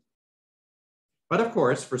wouldn't. But of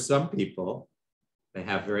course, for some people, they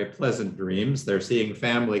have very pleasant dreams. They're seeing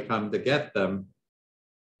family come to get them.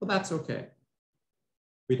 Well, that's okay.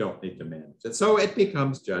 We don't need to manage it. So it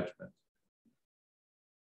becomes judgment.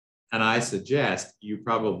 And I suggest you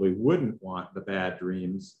probably wouldn't want the bad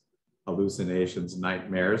dreams, hallucinations,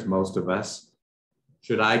 nightmares, most of us.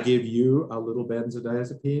 Should I give you a little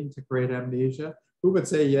benzodiazepine to create amnesia? Who would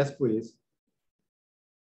say yes, please?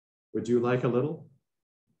 Would you like a little?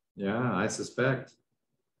 Yeah, I suspect.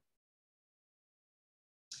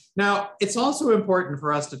 Now, it's also important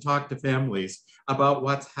for us to talk to families about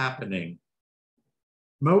what's happening.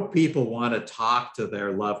 Most people want to talk to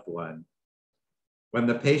their loved one. When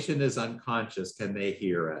the patient is unconscious, can they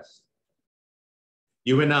hear us?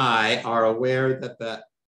 You and I are aware that the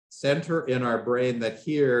center in our brain that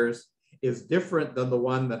hears is different than the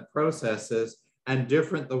one that processes and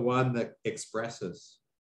different than the one that expresses.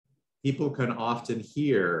 People can often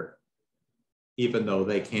hear even though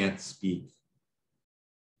they can't speak.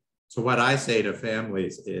 So what I say to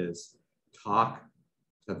families is talk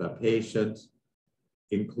to the patient,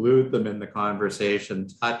 include them in the conversation,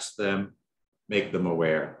 touch them, make them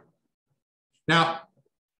aware. Now,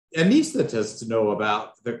 anesthetists know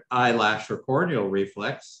about the eyelash or corneal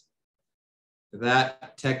reflex.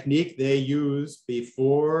 That technique they use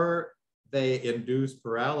before they induce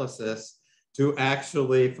paralysis to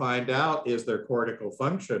actually find out, is there cortical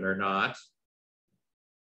function or not?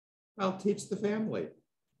 Well, teach the family.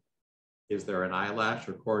 Is there an eyelash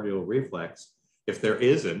or corneal reflex? If there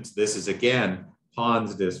isn't, this is again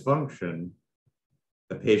pons dysfunction.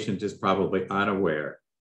 The patient is probably unaware.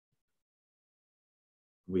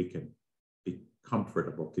 We can be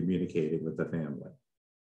comfortable communicating with the family.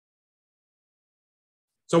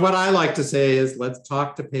 So what I like to say is, let's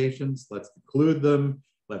talk to patients, let's include them,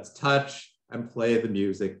 let's touch and play the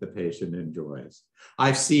music the patient enjoys.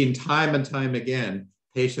 I've seen time and time again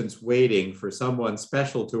patients waiting for someone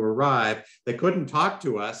special to arrive. They couldn't talk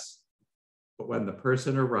to us, but when the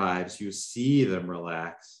person arrives, you see them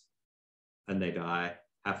relax and they die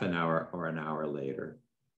half an hour or an hour later.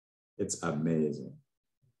 It's amazing.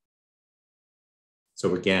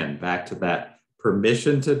 So again, back to that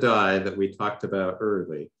permission to die that we talked about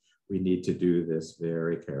early, we need to do this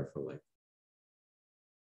very carefully.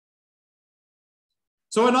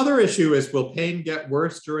 So another issue is, will pain get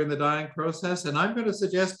worse during the dying process? And I'm going to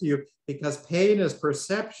suggest to you, because pain is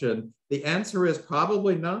perception, the answer is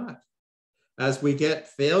probably not. As we get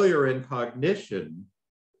failure in cognition,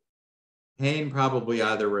 pain probably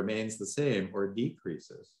either remains the same or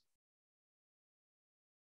decreases.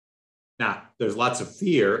 Now, there's lots of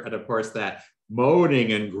fear, and of course that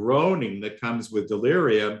moaning and groaning that comes with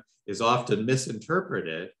delirium is often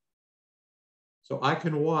misinterpreted. So I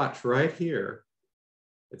can watch right here.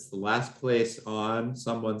 It's the last place on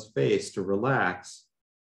someone's face to relax.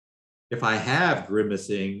 If I have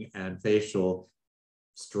grimacing and facial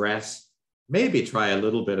stress, maybe try a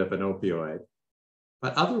little bit of an opioid,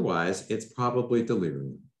 but otherwise it's probably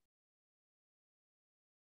delirium.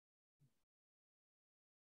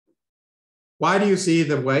 Why do you see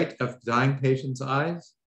the white of dying patients'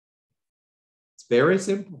 eyes? It's very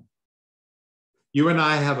simple. You and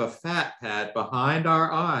I have a fat pad behind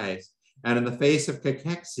our eyes, and in the face of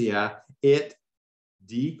cachexia, it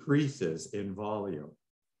decreases in volume.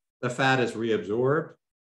 The fat is reabsorbed.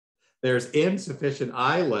 There's insufficient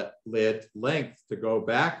eyelid length to go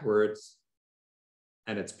backwards,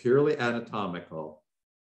 and it's purely anatomical.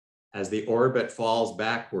 As the orbit falls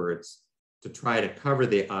backwards to try to cover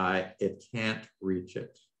the eye, it can't reach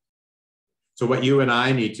it. So what you and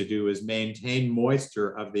I need to do is maintain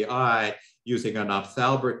moisture of the eye using an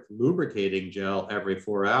ophthalmic lubricating gel every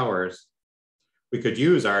 4 hours. We could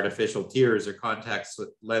use artificial tears or contact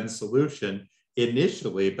lens solution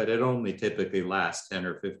initially, but it only typically lasts 10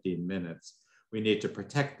 or 15 minutes. We need to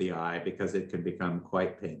protect the eye because it can become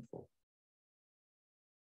quite painful.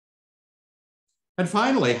 And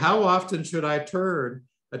finally, how often should I turn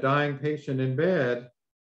a dying patient in bed?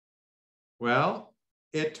 Well,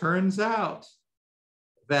 it turns out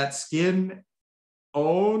that skin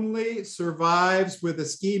only survives with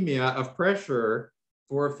ischemia of pressure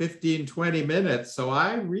for 15, 20 minutes. So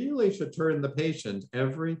I really should turn the patient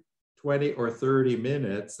every 20 or 30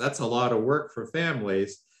 minutes. That's a lot of work for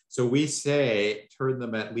families. So we say turn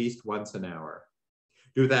them at least once an hour.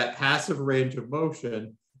 Do that passive range of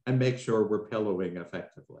motion and make sure we're pillowing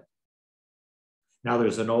effectively. Now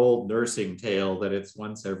there's an old nursing tale that it's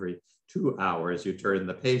once every 2 hours you turn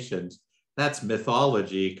the patient. That's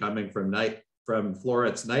mythology coming from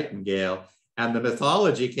Florence Nightingale. And the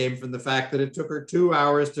mythology came from the fact that it took her 2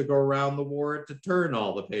 hours to go around the ward to turn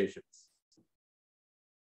all the patients.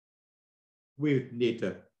 We need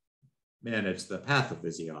to manage the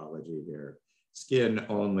pathophysiology here. Skin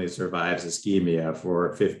only survives ischemia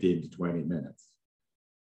for 15 to 20 minutes.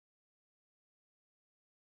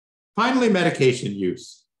 Finally, medication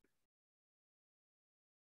use.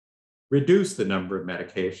 Reduce the number of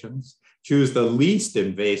medications. Choose the least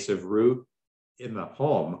invasive route in the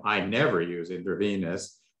home. I never use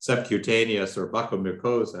intravenous. Subcutaneous or buccal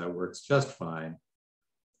mucosa works just fine.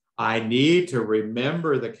 I need to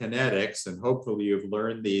remember the kinetics, and hopefully you've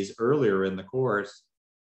learned these earlier in the course,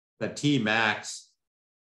 that T max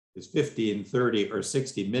is 15, 30, or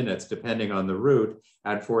 60 minutes, depending on the route.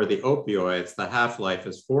 And for the opioids, the half-life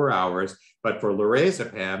is 4 hours, but for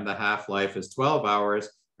lorazepam, the half-life is 12 hours.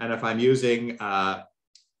 And if I'm using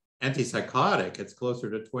antipsychotic, it's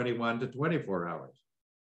closer to 21 to 24 hours.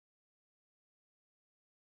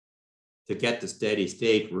 To get to steady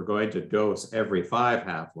state, we're going to dose every 5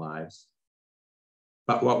 half-lives.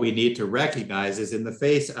 But what we need to recognize is in the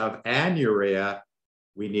face of anuria,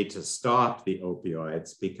 we need to stop the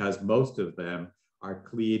opioids because most of them are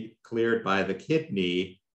cleared by the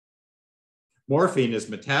kidney. Morphine is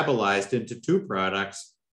metabolized into 2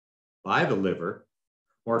 products by the liver,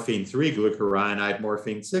 morphine 3 glucuronide,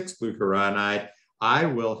 morphine 6 glucuronide. I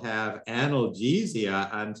will have analgesia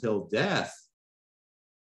until death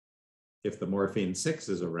if the morphine 6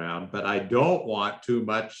 is around, but I don't want too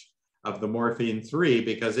much of the morphine 3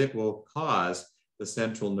 because it will cause the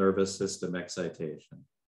central nervous system excitation.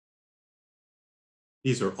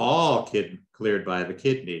 These are all cleared by the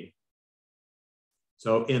kidney.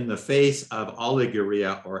 So in the face of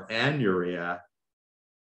oliguria or anuria,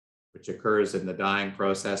 which occurs in the dying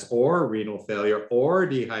process, or renal failure or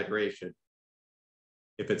dehydration,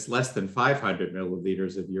 if it's less than 500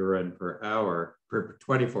 milliliters of urine per hour, per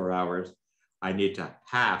 24 hours, I need to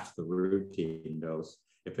half the routine dose.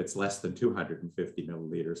 If it's less than 250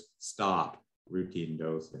 milliliters, stop routine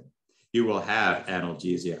dosing. You will have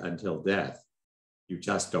analgesia until death. You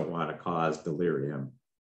just don't want to cause delirium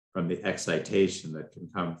from the excitation that can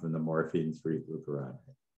come from the morphine 3 glucuronide.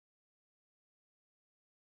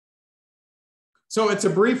 So it's a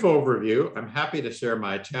brief overview. I'm happy to share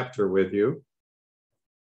my chapter with you.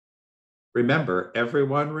 Remember,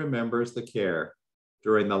 everyone remembers the care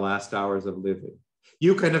during the last hours of living.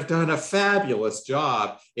 You can have done a fabulous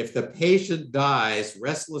job. If the patient dies,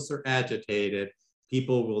 restless or agitated,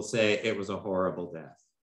 people will say it was a horrible death.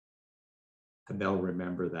 And they'll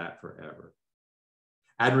remember that forever.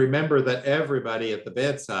 And remember that everybody at the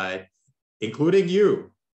bedside, including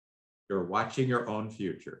you, you're watching your own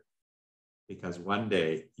future because one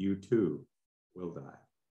day you too will die.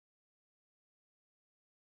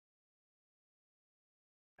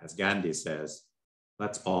 As Gandhi says,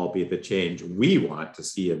 let's all be the change we want to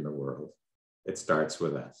see in the world. It starts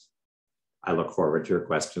with us. I look forward to your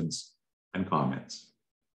questions and comments.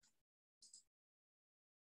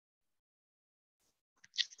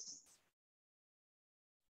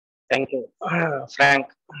 Thank you, Frank.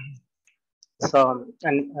 So,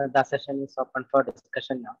 and the session is open for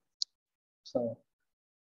discussion now. So,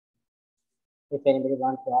 if anybody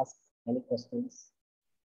wants to ask any questions.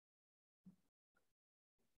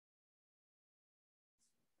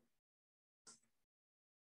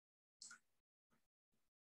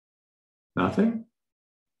 Nothing?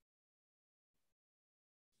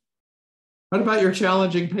 What about your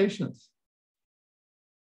challenging patients?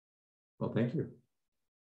 Well, thank you.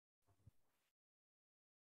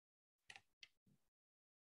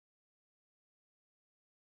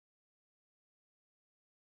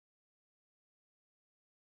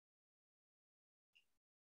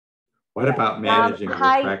 What about managing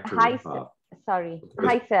refractory cough? Sorry. Okay.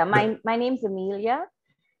 Hi, sir. My name's Amelia.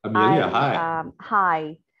 Amelia, hi.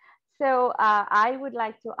 Hi. So I would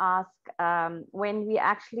like to ask, when we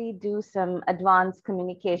actually do some advanced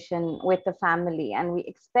communication with the family and we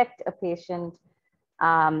expect a patient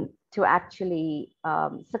to actually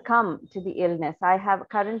succumb to the illness. I have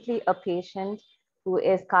currently a patient who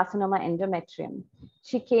is carcinoma endometrium.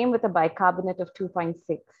 She came with a bicarbonate of 2.6.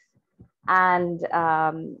 And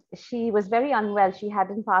she was very unwell. She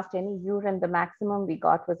hadn't passed any urine. The maximum we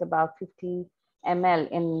got was about 50 ml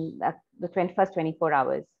in the first 24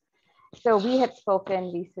 hours. So we had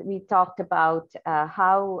spoken, we talked about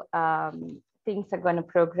how things are going to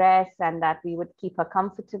progress and that we would keep her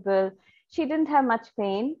comfortable. She didn't have much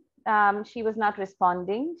pain. She was not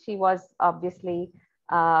responding. She was obviously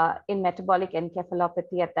in metabolic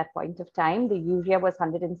encephalopathy at that point of time. The urea was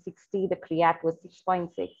 160, the creat was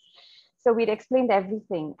 6.6. So we'd explained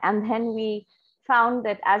everything. And then we found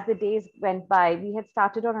that as the days went by, we had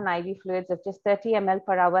started on an IV fluids of just 30 ml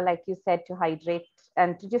per hour, like you said, to hydrate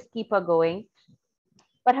and to just keep her going.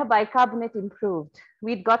 But her bicarbonate improved.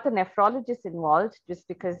 We'd got the nephrologist involved just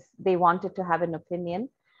because they wanted to have an opinion.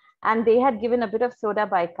 And they had given a bit of soda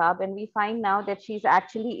bicarb. And we find now that she's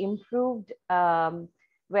actually improved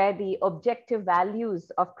where the objective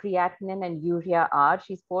values of creatinine and urea are.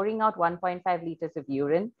 She's pouring out 1.5 liters of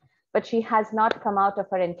urine, but she has not come out of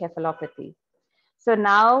her encephalopathy. So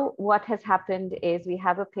now what has happened is we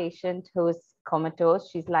have a patient who's comatose.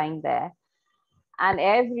 She's lying there. And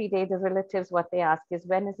every day the relatives, what they ask is,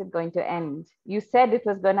 when is it going to end? You said it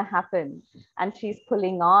was going to happen. And she's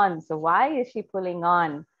pulling on. So why is she pulling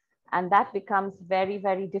on? And that becomes very,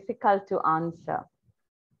 very difficult to answer.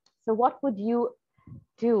 So what would you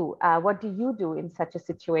do? What do you do in such a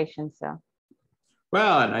situation, sir?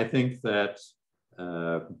 Well, and I think that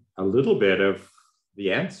a little bit of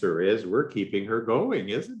the answer is we're keeping her going,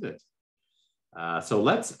 isn't it? So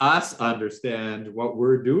let's us understand what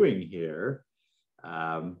we're doing here.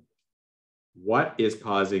 What is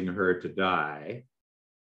causing her to die?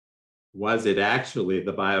 Was it actually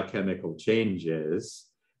the biochemical changes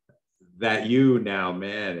that you now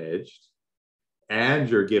managed and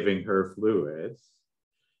you're giving her fluids?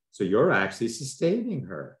 So you're actually sustaining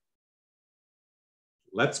her.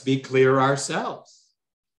 Let's be clear ourselves.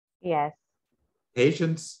 Yes.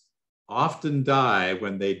 Patients often die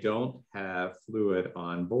when they don't have fluid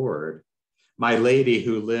on board. My lady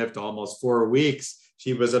who lived almost 4 weeks,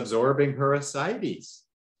 she was absorbing her ascites.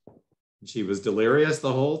 She was delirious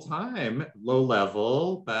the whole time, low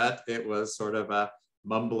level, but it was sort of a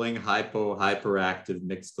mumbling hyperactive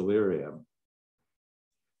mixed delirium.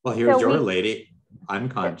 Well, here's your lady,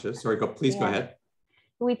 unconscious. Sorry, please go ahead.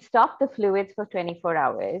 We'd stopped the fluids for 24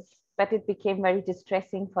 hours, but it became very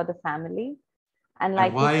distressing for the family. And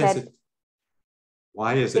like you said,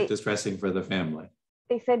 why is it distressing for the family?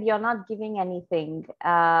 They said, you're not giving anything.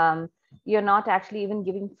 You're not actually even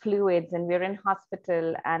giving fluids, and we're in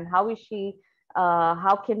hospital. And how is she?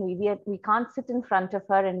 How can we can't sit in front of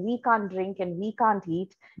her, and we can't drink, and we can't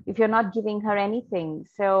eat if you're not giving her anything.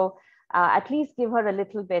 So at least give her a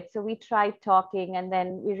little bit. So we tried talking, and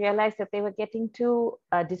then we realized that they were getting too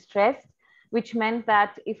distressed, which meant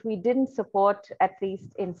that if we didn't support, at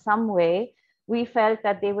least in some way, we felt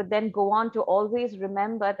that they would then go on to always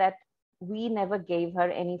remember that we never gave her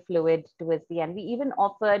any fluid towards the end. We even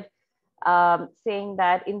offered saying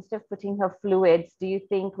that instead of putting her fluids, do you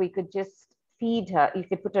think we could just feed her? You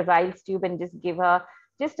could put a Riles tube and just give her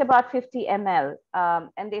just about 50 ml.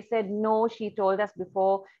 And they said, no, she told us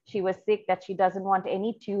before she was sick that she doesn't want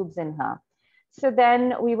any tubes in her. So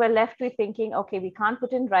then we were left with thinking, okay, we can't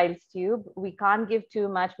put in Riles tube. We can't give too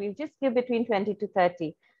much. We'll just give between 20 to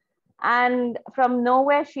 30. And from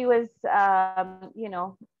nowhere, she was,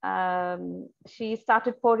 she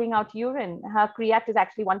started pouring out urine. Her creat is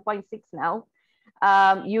actually 1.6 now.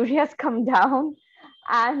 Urea's come down,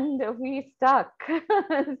 and we stuck.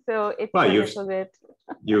 So it's a little bit.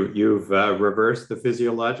 You've reversed the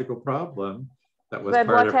physiological problem that was but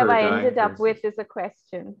part of her. But what have I ended up with is a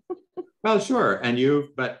question. Well, sure, and you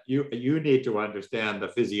need to understand the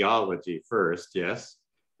physiology first, yes.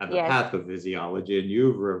 And the pathophysiology, and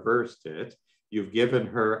you've reversed it. You've given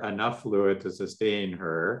her enough fluid to sustain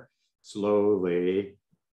her. Slowly,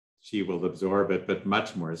 she will absorb it, but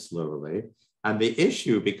much more slowly. And the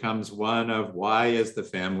issue becomes one of, why is the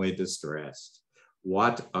family distressed?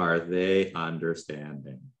 What are they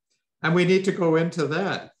understanding? And we need to go into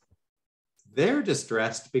that. They're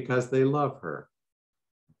distressed because they love her.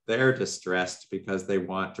 They're distressed because they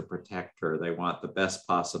want to protect her. They want the best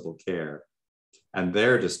possible care. And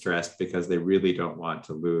they're distressed because they really don't want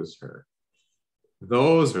to lose her.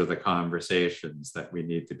 Those are the conversations that we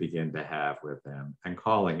need to begin to have with them and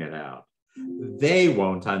calling it out. They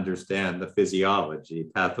won't understand the physiology,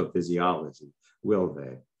 pathophysiology, will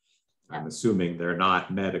they? I'm assuming they're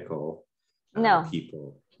not medical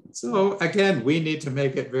people. So again, we need to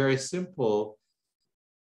make it very simple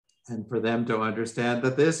and for them to understand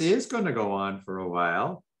that this is going to go on for a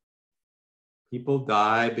while. People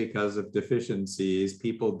die because of deficiencies.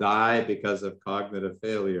 People die because of cognitive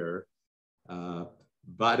failure.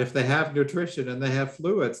 But if they have nutrition and they have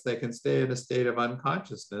fluids, they can stay in a state of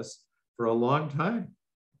unconsciousness for a long time.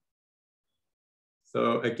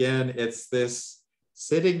 So again, it's this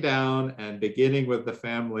sitting down and beginning with the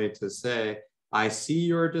family to say, I see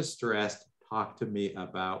you're distressed. Talk to me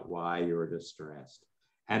about why you're distressed.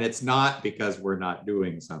 And it's not because we're not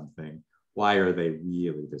doing something. Why are they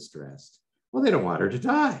really distressed? Well, they don't want her to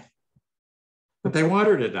die. But they want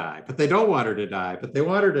her to die. But they don't want her to die. But they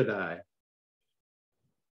want her to die.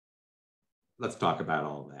 Let's talk about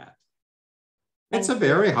all that. It's a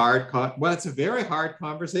very hard, it's a very hard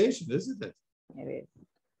conversation, isn't it? It is.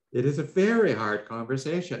 It is a very hard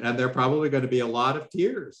conversation. And there are probably going to be a lot of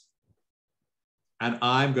tears. And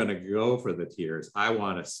I'm going to go for the tears. I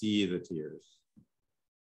want to see the tears.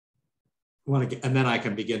 And then I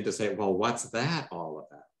can begin to say, well, what's that all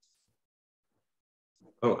about?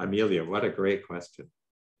 Oh, Amelia, what a great question.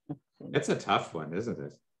 It's a tough one, isn't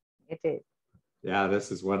it? It is. Yeah,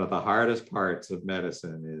 this is one of the hardest parts of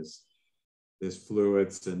medicine is this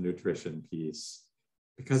fluids and nutrition piece,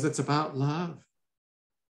 because it's about love.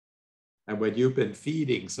 And when you've been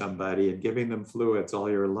feeding somebody and giving them fluids all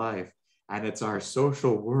your life, and it's our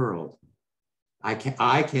social world, I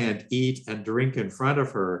can't eat and drink in front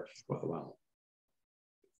of her. Well,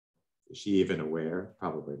 is she even aware?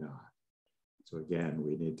 Probably not. So again,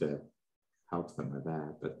 we need to help them with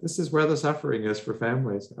that. But this is where the suffering is for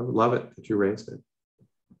families. I would love it that you raised it.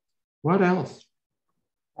 What else?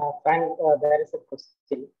 Frank, there is a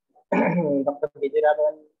question. Dr.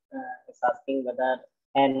 Vijayaraghvan is asking whether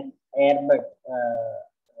an airbed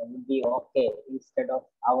would be okay instead of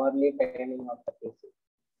hourly training of the patient.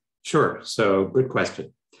 Sure. So good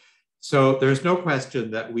question. So there's no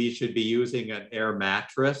question that we should be using an air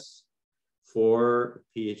mattress for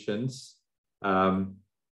patients.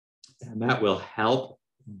 And that will help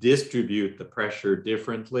distribute the pressure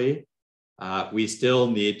differently. We still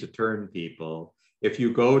need to turn people. If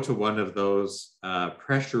you go to one of those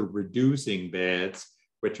pressure reducing beds,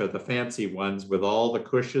 which are the fancy ones with all the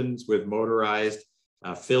cushions with motorized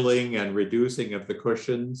filling and reducing of the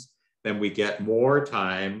cushions, then we get more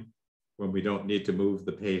time when we don't need to move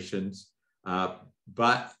the patients.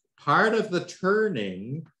 But part of the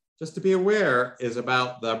turning, just to be aware, is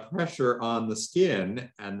about the pressure on the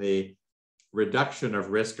skin and the reduction of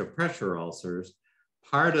risk of pressure ulcers.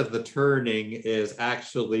 Part of the turning is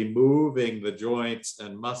actually moving the joints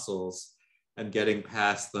and muscles and getting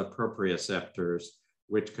past the proprioceptors,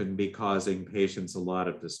 which can be causing patients a lot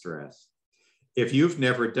of distress. If you've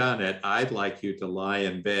never done it, I'd like you to lie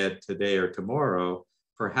in bed today or tomorrow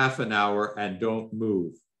for half an hour and don't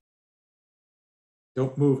move.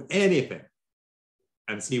 Don't move anything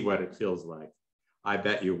and see what it feels like. I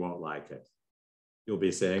bet you won't like it. You'll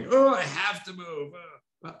be saying, oh, I have to move.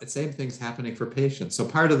 Well, the same thing's happening for patients. So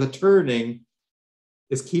part of the turning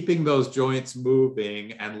is keeping those joints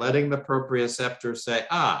moving and letting the proprioceptors say,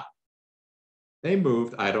 ah, they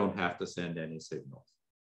moved, I don't have to send any signals.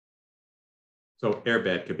 So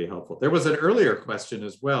airbed could be helpful. There was an earlier question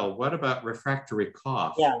as well. What about refractory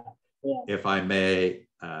cough? Yeah. If I may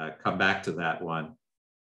come back to that one.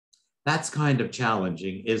 That's kind of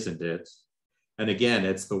challenging, isn't it? And again,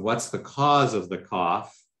 it's what's the cause of the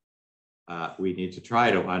cough? We need to try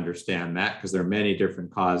to understand that because there are many different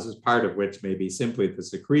causes, part of which may be simply the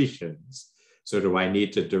secretions. So do I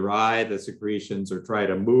need to dry the secretions or try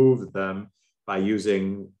to move them by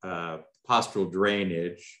using postural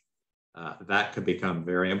drainage? That could become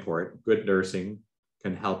very important. Good nursing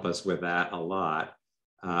can help us with that a lot.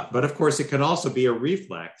 But of course, it can also be a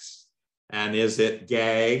reflex. And is it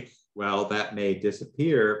gag? Well, that may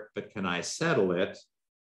disappear, but can I settle it?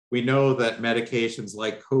 We know that medications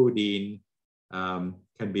like codeine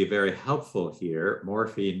can be very helpful here.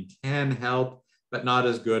 Morphine can help, but not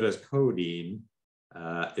as good as codeine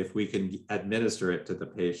if we can administer it to the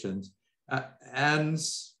patient. And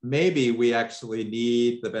maybe we actually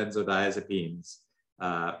need the benzodiazepines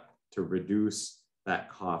to reduce that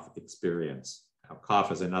cough experience. Now,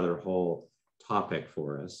 cough is another whole topic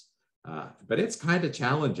for us, but it's kind of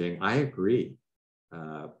challenging, I agree.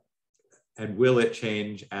 And will it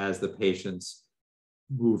change as the patients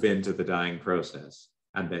move into the dying process?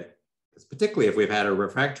 And particularly if we've had a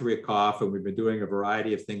refractory cough and we've been doing a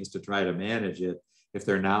variety of things to try to manage it, if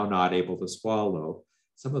they're now not able to swallow,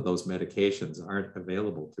 some of those medications aren't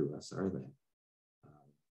available to us, are they?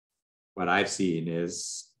 What I've seen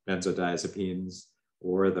is benzodiazepines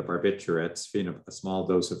or the barbiturates, a small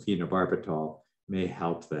dose of phenobarbital may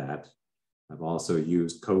help that. I've also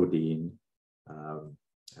used codeine,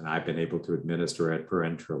 and I've been able to administer it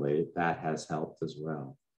parenterally. That has helped as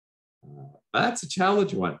well. That's a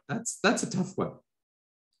challenge one. That's a tough one.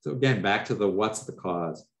 So again, back to the what's the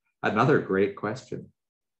cause? Another great question.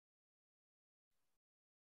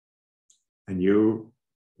 And you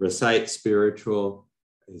recite spiritual,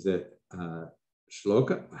 is it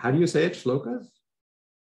shloka? How do you say it? Shlokas?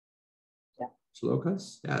 Yeah.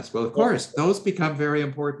 Shlokas? Yes. Well, of course, those become very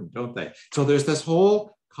important, don't they? So there's this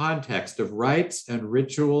whole context of rites and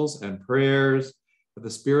rituals and prayers, the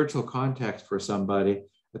spiritual context for somebody.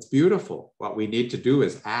 It's beautiful. What we need to do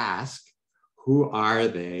is ask, who are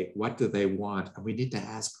they? What do they want? And we need to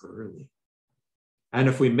ask early. And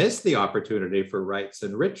if we miss the opportunity for rites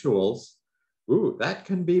and rituals, ooh, that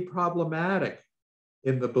can be problematic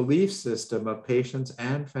in the belief system of patients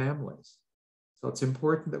and families. So it's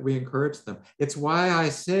important that we encourage them. It's why I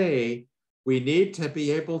say we need to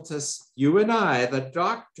be able to, you and I, the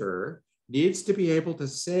doctor, needs to be able to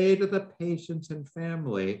say to the patient and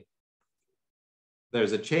family,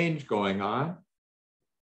 there's a change going on.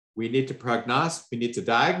 We need to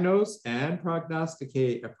diagnose and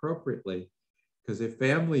prognosticate appropriately. Because if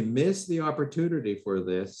family miss the opportunity for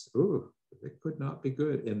this, ooh, it could not be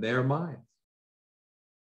good in their minds.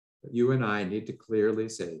 But you and I need to clearly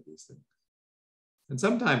say these things. And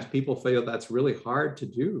sometimes people feel that's really hard to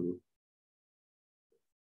do.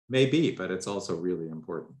 Maybe, but it's also really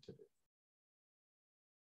important to do.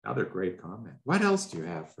 Another great comment. What else do you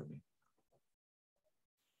have for me?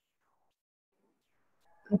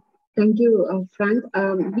 Thank you, Frank.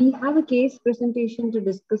 We have a case presentation to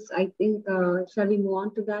discuss. I think, shall we move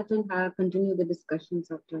on to that and continue the discussions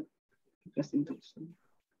after the presentation?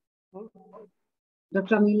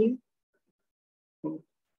 Dr. Amelia?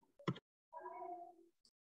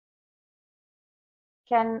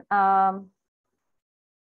 Can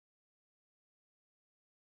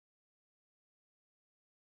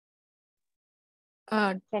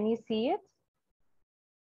you see it?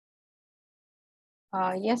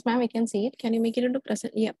 Yes, ma'am, we can see it. Can you make it into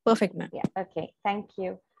present? Yeah, perfect, ma'am. Yeah, okay, thank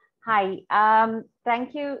you. Hi,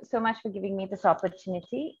 thank you so much for giving me this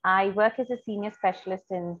opportunity. I work as a senior specialist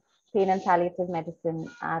in pain and palliative medicine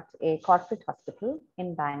at a corporate hospital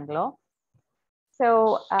in Bangalore.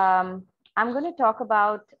 So I'm going to talk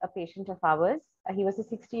about a patient of ours. He was a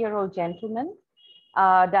 60-year-old gentleman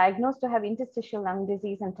diagnosed to have interstitial lung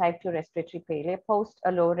disease and type 2 respiratory failure post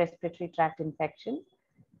a lower respiratory tract infection.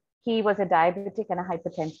 He was a diabetic and a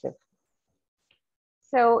hypertensive.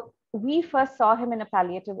 So we first saw him in a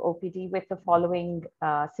palliative OPD with the following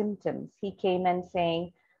symptoms. He came in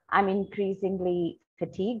saying, I'm increasingly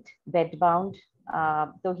fatigued, bedbound,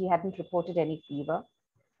 though he hadn't reported any fever.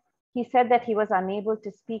 He said that he was unable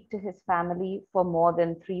to speak to his family for more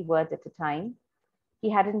than 3 words at a time.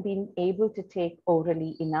 He hadn't been able to take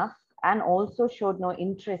orally enough and also showed no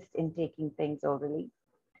interest in taking things orally.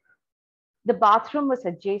 The bathroom was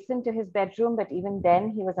adjacent to his bedroom, but even then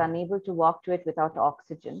he was unable to walk to it without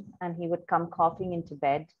oxygen, and he would come coughing into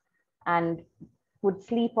bed and would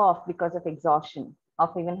sleep off because of exhaustion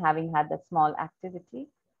of even having had that small activity.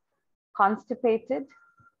 Constipated,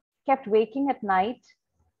 kept waking at night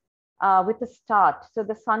with a start. So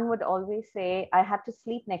the son would always say, I had to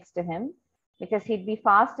sleep next to him because he'd be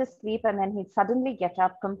fast asleep and then he'd suddenly get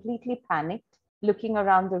up completely panicked, looking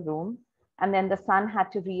around the room. And then the son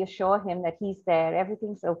had to reassure him that he's there,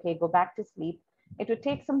 everything's okay, go back to sleep. It would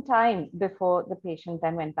take some time before the patient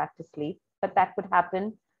then went back to sleep, but that would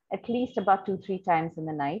happen at least about 2-3 times in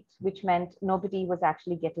the night, which meant nobody was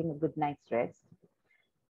actually getting a good night's rest.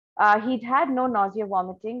 He'd had no nausea,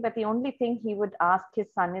 vomiting, but the only thing he would ask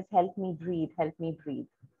his son is, help me breathe, help me breathe.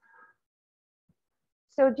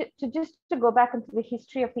 So just to go back into the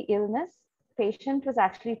history of the illness, patient was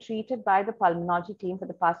actually treated by the pulmonology team for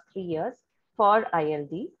the past 3 years for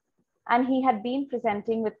ILD. And he had been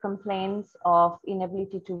presenting with complaints of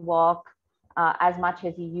inability to walk as much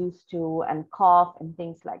as he used to and cough and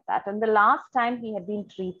things like that. And the last time he had been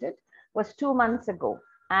treated was 2 months ago.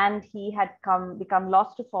 And he had become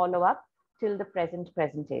lost to follow up till the present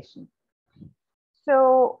presentation.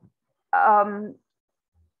 So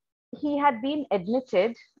he had been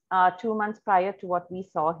admitted 2 months prior to what we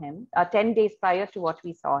saw him, 10 days prior to what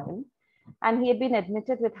we saw him. And he had been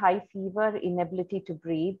admitted with high fever, inability to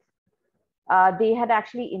breathe. They had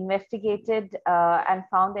actually investigated and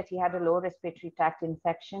found that he had a lower respiratory tract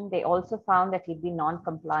infection. They also found that he'd been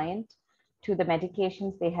non-compliant to the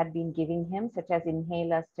medications they had been giving him, such as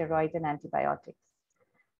inhalers, steroids, and antibiotics.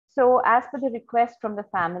 So as per the request from the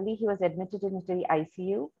family, he was admitted into the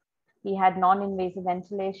ICU. He had non-invasive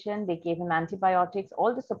ventilation. They gave him antibiotics,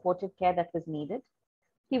 all the supportive care that was needed.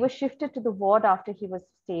 He was shifted to the ward after he was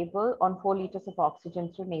stable on 4 liters of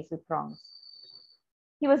oxygen through nasal prongs.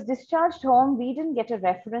 He was discharged home. We didn't get a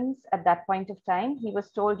reference at that point of time. He was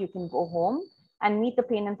told, you can go home and meet the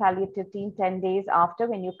pain and palliative team 10 days after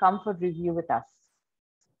when you come for review with us.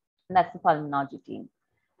 And that's the pulmonology team.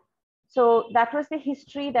 So that was the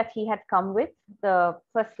history that he had come with, the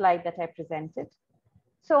first slide that I presented.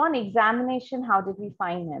 So on examination, how did we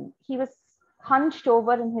find him? He was hunched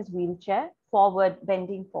over in his wheelchair, forward,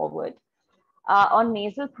 bending forward. On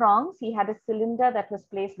nasal prongs, he had a cylinder that was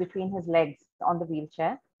placed between his legs on the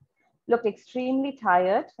wheelchair. Looked extremely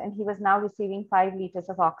tired, and he was now receiving 5 liters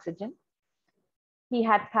of oxygen. He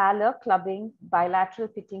had pallor, clubbing, bilateral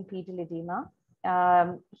pitting pedal edema.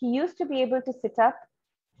 He used to be able to sit up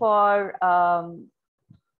for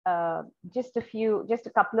just a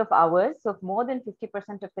couple of hours. So more than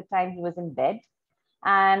 50% of the time he was in bed,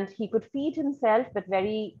 and he could feed himself, but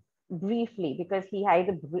very briefly, because he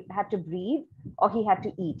either had to breathe or he had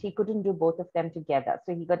to eat. He couldn't do both of them together.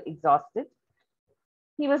 So he got exhausted.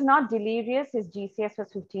 He was not delirious. His GCS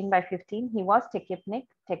was 15/15. He was tachypneic,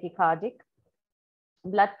 tachycardic.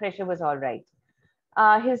 Blood pressure was all right.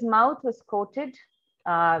 His mouth was coated.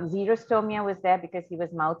 Xerostomia was there because he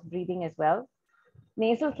was mouth breathing as well.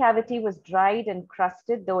 Nasal cavity was dried and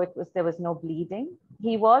crusted, though there was no bleeding.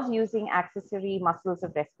 He was using accessory muscles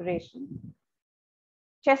of respiration.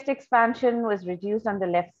 Chest expansion was reduced on the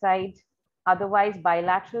left side. Otherwise,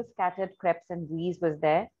 bilateral scattered creps and wheeze was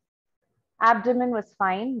there. Abdomen was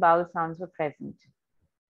fine. Bowel sounds were present.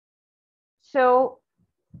 So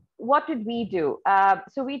what did we do?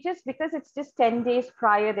 So we just, because it's just 10 days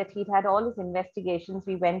prior that he'd had all his investigations,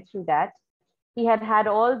 we went through that. He had had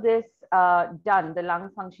all this done, the lung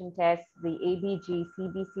function tests, the ABG,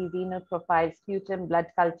 CBC, renal profiles, sputum, blood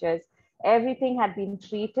cultures, everything had been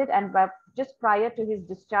treated. And just prior to his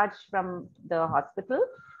discharge from the hospital,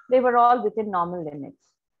 they were all within normal limits.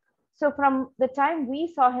 So from the time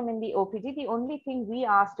we saw him in the OPD, the only thing we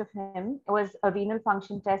asked of him was a renal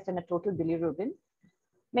function test and a total bilirubin,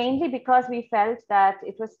 mainly because we felt that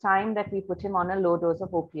it was time that we put him on a low dose of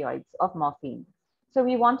opioids, of morphine. So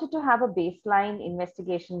we wanted to have a baseline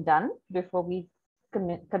investigation done before we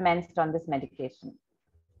commenced on this medication.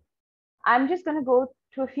 I'm just going to go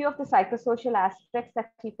through a few of the psychosocial aspects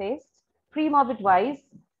that he faced. Pre-morbid wise,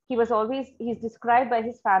 he's described by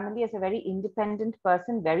his family as a very independent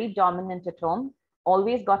person, very dominant at home,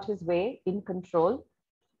 always got his way, in control.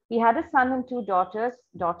 He had a son and 2 daughters.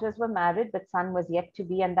 Daughters were married, but son was yet to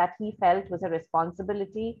be, and that he felt was a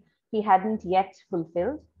responsibility he hadn't yet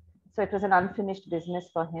fulfilled. So it was an unfinished business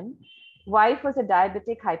for him. Wife was a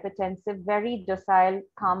diabetic, hypertensive, very docile,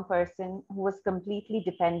 calm person who was completely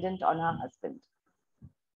dependent on her husband.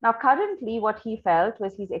 Now, currently, what he felt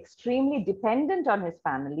was he's extremely dependent on his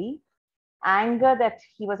family, anger that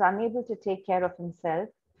he was unable to take care of himself,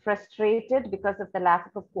 frustrated because of the lack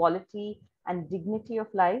of quality and dignity of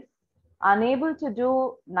life, unable to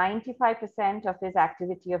do 95% of his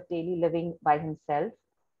activity of daily living by himself,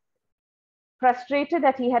 frustrated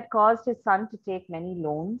that he had caused his son to take many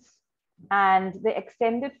loans, and the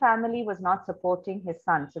extended family was not supporting his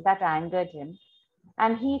son. So that angered him.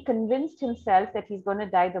 And he convinced himself that he's going to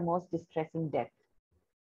die the most distressing death.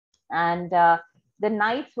 And the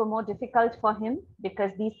nights were more difficult for him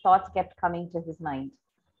because these thoughts kept coming to his mind.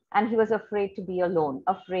 And he was afraid to be alone,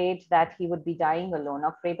 afraid that he would be dying alone,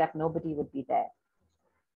 afraid that nobody would be there.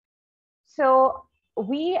 So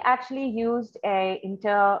we actually used an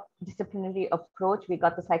interdisciplinary approach. We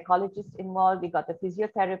got the psychologist involved, we got the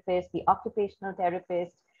physiotherapist, the occupational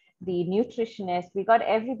therapist, the nutritionist, we got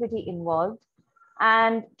everybody involved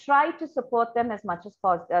and tried to support them as much as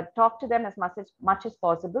possible, talk to them as much as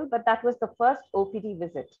possible. But that was the first OPD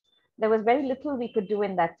visit. There was very little we could do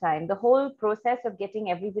in that time. The whole process of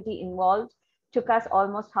getting everybody involved took us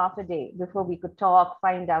almost half a day before we could talk,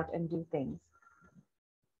 find out, and do things.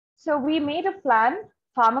 So we made a plan.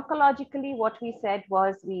 Pharmacologically, what we said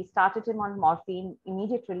was we started him on morphine,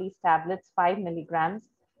 immediate release tablets, 5 milligrams,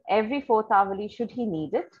 every 4th hourly should he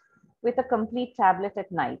need it, with a complete tablet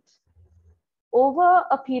at night. Over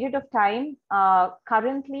a period of time,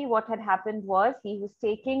 currently what had happened was he was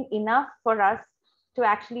taking enough for us to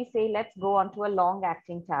actually say, let's go on to a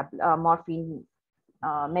long-acting morphine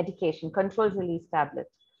medication, controlled release tablet.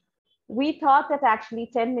 We thought that actually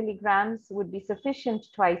 10 milligrams would be sufficient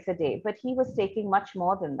twice a day, but he was taking much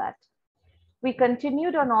more than that. We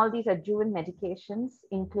continued on all these adjuvant medications,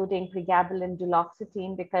 including pregabalin,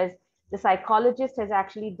 duloxetine, because the psychologist has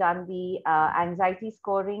actually done the anxiety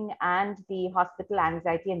scoring and the hospital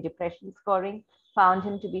anxiety and depression scoring, found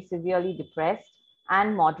him to be severely depressed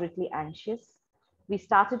and moderately anxious. We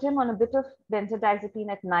started him on a bit of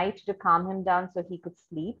benzodiazepine at night to calm him down so he could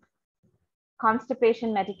sleep,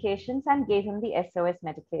 constipation medications, and gave him the SOS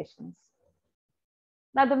medications.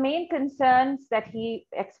 Now, the main concerns that he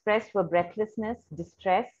expressed were breathlessness,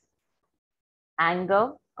 distress,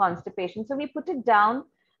 anger, constipation. So we put it down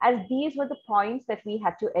as these were the points that we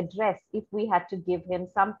had to address if we had to give him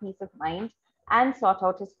some peace of mind and sort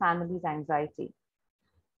out his family's anxiety.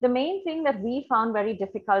 The main thing that we found very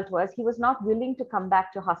difficult was he was not willing to come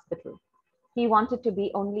back to hospital. He wanted to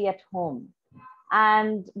be only at home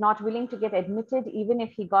and not willing to get admitted. Even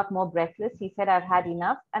if he got more breathless, he said, I've had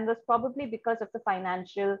enough, and was probably because of the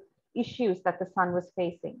financial issues that the son was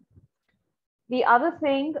facing. The other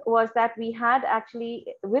thing was that we had actually,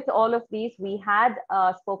 with all of these, we had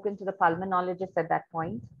spoken to the pulmonologist at that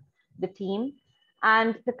point, the team.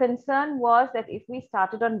 And the concern was that if we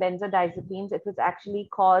started on benzodiazepines, it would actually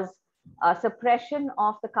cause suppression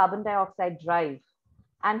of the carbon dioxide drive.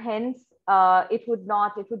 And hence, it would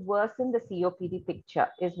worsen the COPD picture,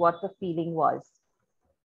 is what the feeling was.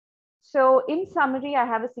 So in summary, I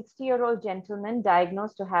have a 60-year-old gentleman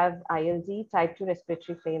diagnosed to have ILD, type 2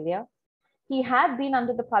 respiratory failure. He had been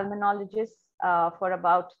under the pulmonologist for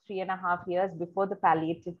about 3.5 years before the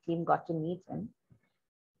palliative team got to meet him.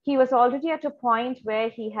 He was already at a point where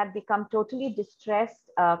he had become totally distressed,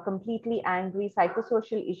 completely angry,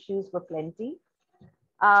 psychosocial issues were plenty.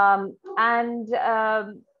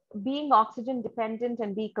 Being oxygen dependent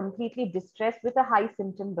and be completely distressed with a high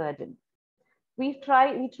symptom burden. We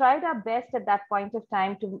tried our best at that point of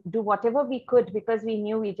time to do whatever we could, because we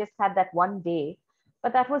knew we just had that one day.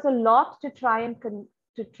 But that was a lot to try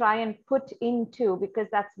and put into, because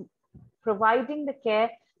that's providing the care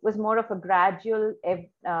was more of a gradual,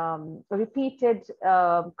 repeated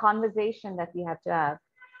conversation that we had to have.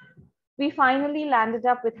 We finally landed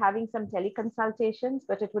up with having some teleconsultations,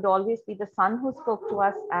 but it would always be the son who spoke to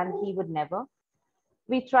us and he would never.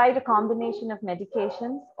 We tried a combination of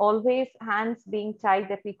medications, always hands being tied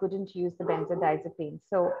that we couldn't use the benzodiazepine.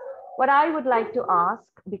 So what I would like to ask,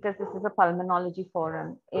 because this is a pulmonology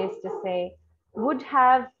forum, is to say, what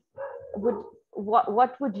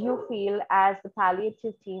would you feel as the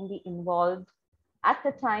palliative team be involved at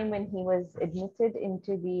the time when he was admitted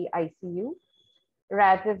into the ICU,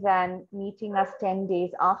 rather than meeting us 10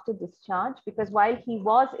 days after discharge? Because while he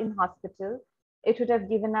was in hospital, it would have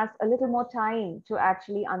given us a little more time to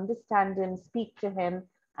actually understand him, speak to him,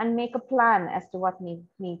 and make a plan as to what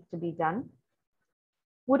needs to be done.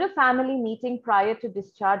 Would a family meeting prior to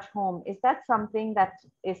discharge home, is that something that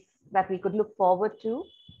we could look forward to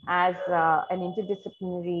as an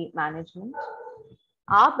interdisciplinary management?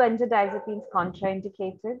 Are benzodiazepines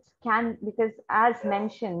contraindicated? Because as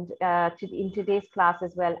mentioned in today's class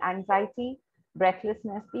as well, anxiety,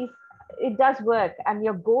 breathlessness, it does work, and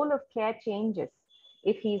your goal of care changes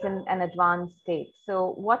if he's in an advanced state.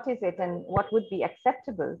 So what is it, and what would be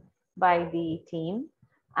acceptable by the team?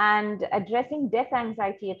 And addressing death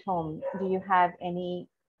anxiety at home, do you have any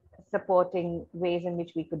supporting ways in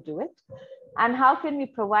which we could do it? And how can we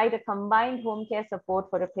provide a combined home care support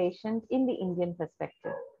for a patient in the Indian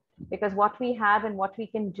perspective? Because what we have and what we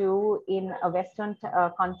can do in a Western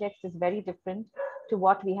context is very different to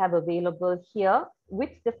what we have available here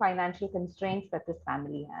with the financial constraints that this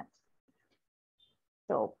family had.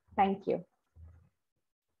 So thank you.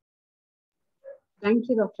 Thank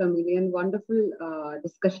you, Dr. Amelia. Wonderful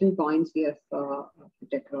discussion points we have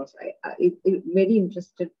put across. I'm very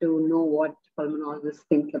interested to know what pulmonologists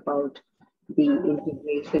think about the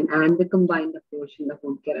integration and the combined approach in the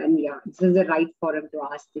home care. And yeah, this is the right forum to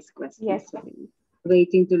ask this question. Yes. So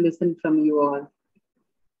waiting to listen from you all.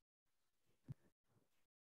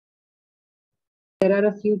 There are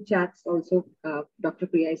a few chats also. Dr.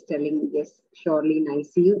 Priya is telling, yes, surely in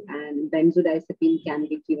ICU, and benzodiazepine can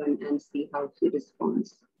be given and see how she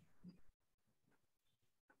responds.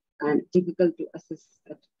 And difficult to assess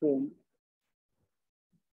at home.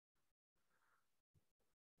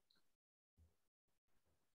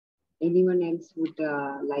 Anyone else would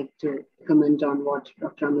like to comment on what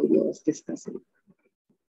Dr. Amelia was discussing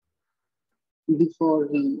before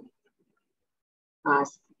we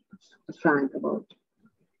ask Frank about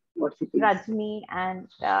what he thinks? Rajni and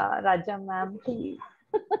Raja ma'am, please.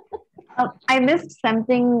 I missed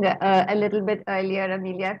something a little bit earlier,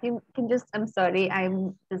 Amelia. If you can just, I'm sorry,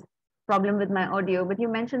 I'm just problem with my audio, but you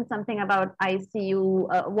mentioned something about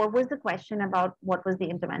ICU. What was the question about? What was the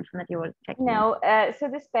intervention that you were checking? No, so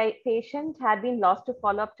this patient had been lost to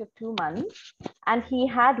follow-up to 2 months, and he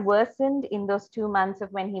had worsened in those 2 months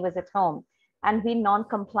of when he was at home and been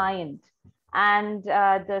non-compliant. And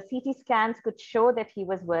the CT scans could show that he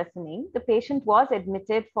was worsening. The patient was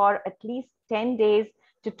admitted for at least 10 days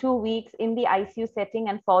to 2 weeks in the ICU setting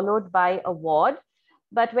and followed by a ward.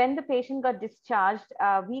 But when the patient got discharged,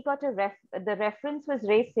 we got the reference was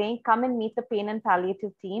raised saying, come and meet the pain and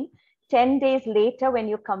palliative team 10 days later when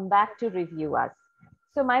you come back to review us.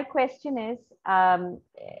 So my question is,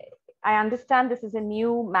 I understand this is a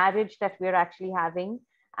new marriage that we're actually having,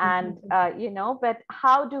 and but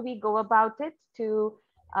how do we go about it to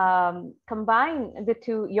combine the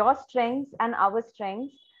two, your strengths and our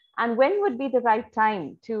strengths, and when would be the right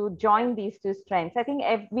time to join these two strengths? I think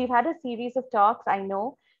we've had a series of talks, I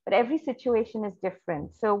know, but every situation is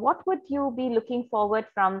different. So what would you be looking forward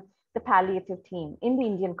from the palliative team in the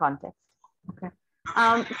Indian context? Okay.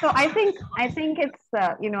 So I think it's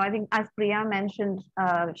I think as Priya mentioned,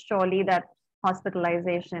 surely that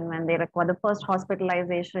hospitalization, when they require the first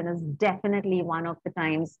hospitalization, is definitely one of the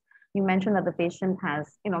times. You mentioned that the patient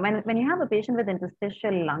has, when you have a patient with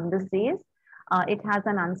interstitial lung disease, it has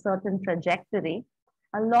an uncertain trajectory.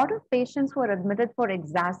 A lot of patients who are admitted for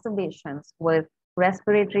exacerbations with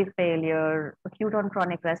respiratory failure, acute on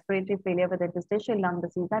chronic respiratory failure with interstitial lung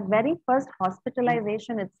disease, that very first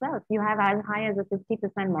hospitalization itself, you have as high as a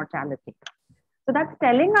 50% mortality. So that's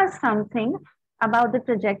telling us something about the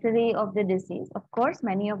trajectory of the disease. Of course,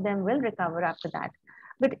 many of them will recover after that.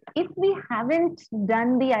 But if we haven't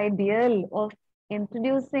done the ideal of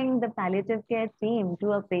introducing the palliative care team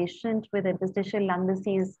to a patient with interstitial lung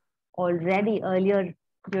disease already earlier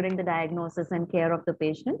during the diagnosis and care of the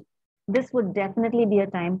patient, this would definitely be a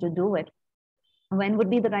time to do it. When would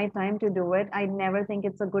be the right time to do it? I never think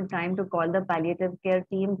it's a good time to call the palliative care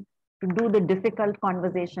team to do the difficult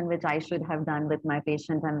conversation, which I should have done with my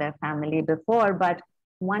patient and their family before. But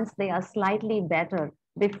once they are slightly better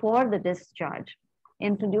before the discharge,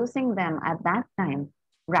 introducing them at that time,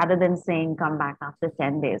 rather than saying, come back after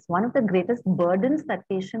 10 days. One of the greatest burdens that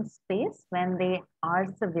patients face when they are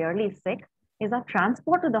severely sick is that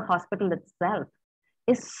transport to the hospital itself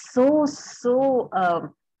is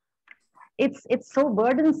it's so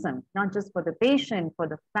burdensome, not just for the patient, for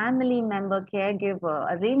the family member,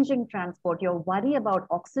 caregiver, arranging transport. You're worried about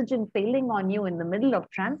oxygen failing on you in the middle of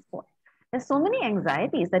transport. There's so many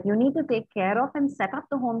anxieties that you need to take care of and set up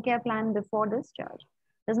the home care plan before discharge.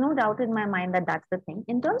 There's no doubt in my mind that that's the thing.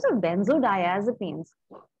 In terms of benzodiazepines,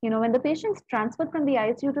 when the patient's transferred from the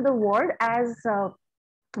ICU to the ward, as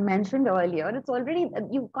mentioned earlier, it's already,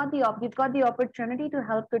 you've got the opportunity to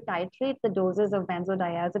help to titrate the doses of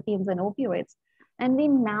benzodiazepines and opioids. And we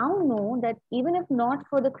now know that even if not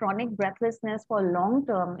for the chronic breathlessness for long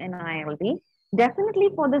term in ILD, definitely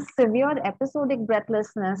for the severe episodic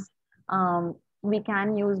breathlessness, we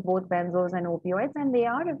can use both benzos and opioids, and they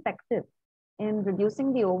are effective in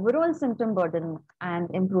reducing the overall symptom burden and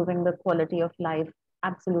improving the quality of life,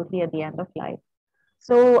 absolutely, at the end of life.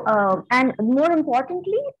 So, and more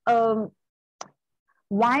importantly,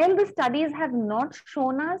 while the studies have not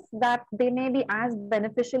shown us that they may be as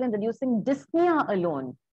beneficial in reducing dyspnea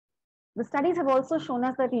alone, the studies have also shown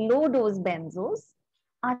us that low dose benzos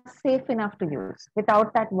are safe enough to use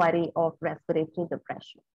without that worry of respiratory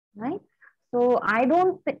depression, right? So I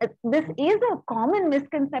don't think this is a common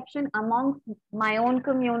misconception amongst my own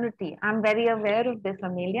community. I'm very aware of this,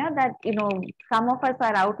 Amelia, that, some of us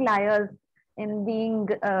are outliers in being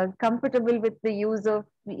comfortable with the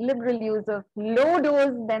liberal use of low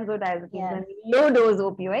dose benzodiazepines and low dose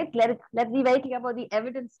opioids. Let's be very clear about the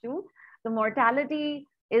evidence too. The mortality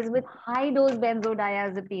is with high dose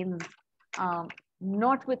benzodiazepines,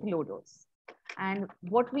 not with low dose. And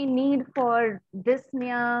what we need for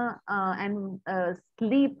dyspnea and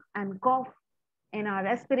sleep and cough in our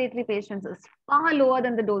respiratory patients is far lower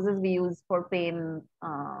than the doses we use for pain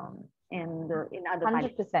in other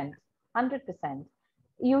 100%. 100%.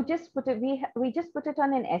 You just put it, we just put it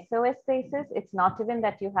on an SOS basis. It's not even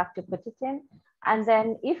that you have to put it in. And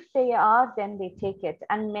then if they are, then they take it.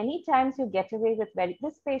 And many times you get away with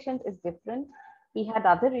this patient is different. He had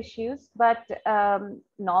other issues, but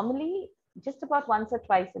normally just about once or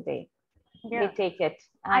twice a day, they take it.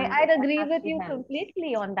 I'd agree with you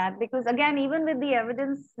completely on that, because again, even with the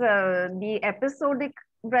evidence, the episodic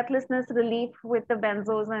breathlessness relief with the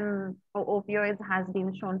benzos and opioids has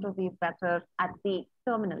been shown to be better at the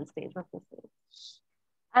terminal stage of disease.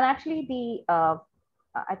 And actually,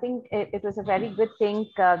 I think it was a very good thing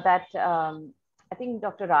that I think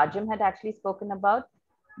Dr. Rajam had actually spoken about,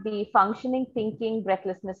 the functioning thinking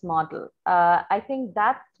breathlessness model. I think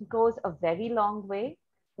that goes a very long way.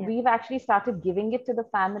 Yeah. We've actually started giving it to the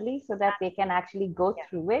family so that they can actually go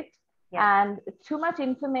through it. Yeah. And too much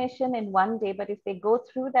information in one day, but if they go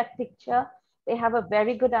through that picture, they have a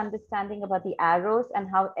very good understanding about the arrows and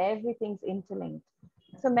how everything's interlinked.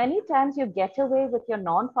 So many times you get away with your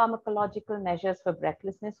non-pharmacological measures for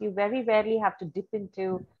breathlessness. You very rarely have to dip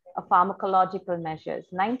into a pharmacological measures,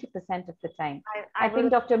 90% of the time. I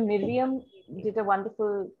think Dr. Miriam did a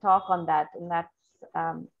wonderful talk on that, and that's,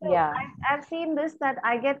 yeah. I've seen this, that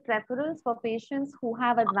I get referrals for patients who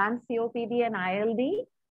have advanced COPD and ILD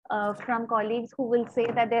from colleagues who will say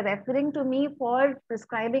that they're referring to me for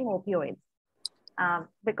prescribing opioids.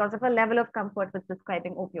 Because of a level of comfort with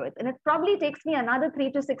prescribing opioids. And it probably takes me another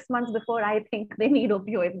 3 to 6 months before I think they need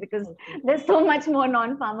opioids, because there's so much more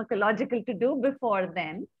non-pharmacological to do before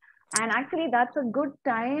then. And actually that's a good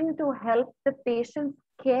time to help the patient's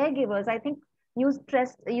caregivers. I think you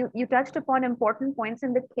touched upon important points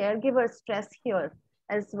in the caregiver stress here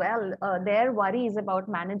as well. Their worries about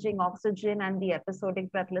managing oxygen and the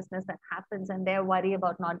episodic breathlessness that happens, and their worry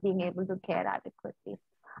about not being able to care adequately.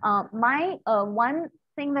 One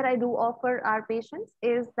thing that I do offer our patients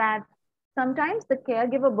is that sometimes the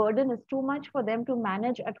caregiver burden is too much for them to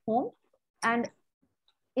manage at home. And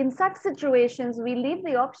in such situations, we leave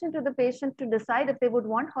the option to the patient to decide if they would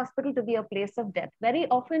want hospital to be a place of death. Very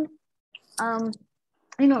often,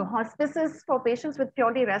 hospices for patients with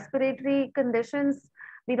purely respiratory conditions,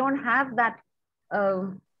 we don't have that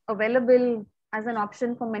available as an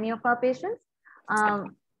option for many of our patients.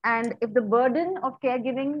 And if the burden of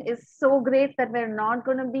caregiving is so great that we're not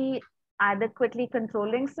going to be adequately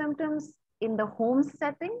controlling symptoms in the home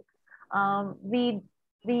setting, we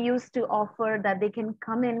used to offer that they can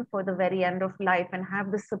come in for the very end of life and have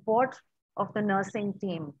the support of the nursing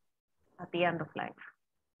team at the end of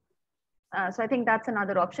life. So I think that's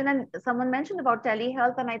another option. And someone mentioned about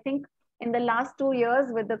telehealth, and I think in the last 2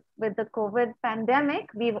 years with the COVID pandemic,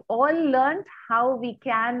 we've all learned how we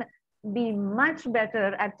can be much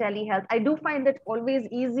better at telehealth. I do find it always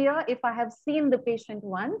easier if I have seen the patient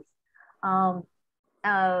once,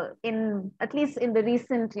 at least in the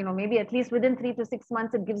recent, maybe at least within 3 to 6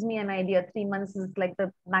 months, it gives me an idea. 3 months is like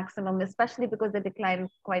the maximum, especially because they decline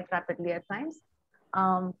quite rapidly at times.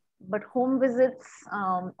 But home visits,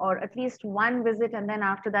 or at least one visit, and then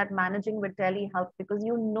after that managing with telehealth, because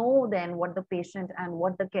you know then what the patient and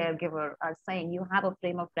what the caregiver are saying. You have a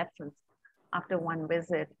frame of reference after one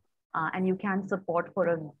visit. And you can support for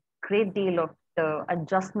a great deal of the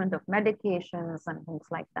adjustment of medications and things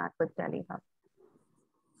like that with telehealth.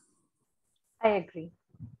 I agree.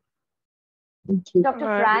 Dr.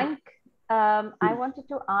 Frank, I wanted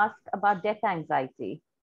to ask about death anxiety.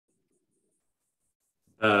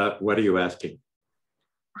 What are you asking?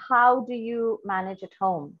 How do you manage at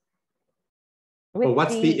home? Well,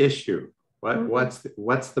 what's the issue?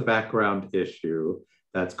 What's the background issue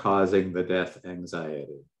that's causing the death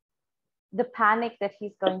anxiety? The panic that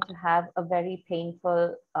he's going to have a very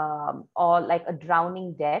painful or like a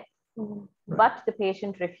drowning death, but the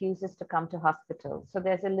patient refuses to come to hospital. So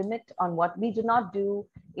there's a limit on what we do not do.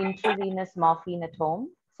 Intravenous morphine at home,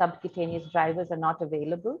 subcutaneous drivers are not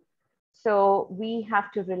available. So we have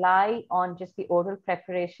to rely on just the oral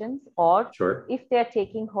preparations, or if they're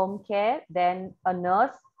taking home care, then a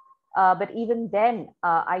nurse. But even then,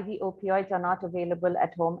 IV opioids are not available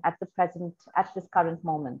at home at this current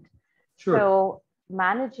moment. Sure. So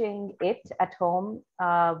managing it at home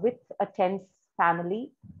with a tense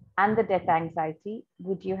family and the death anxiety,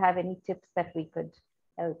 would you have any tips that we could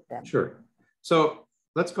help them? Sure. So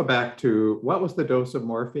let's go back to, what was the dose of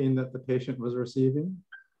morphine that the patient was receiving?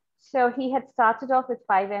 So he had started off with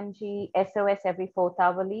 5 mg SOS every 4th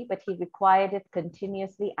hourly, but he required it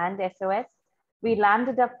continuously and SOS. We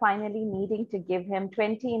landed up finally needing to give him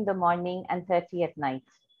 20 in the morning and 30 at night.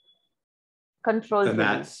 Controlled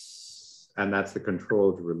release. And that's the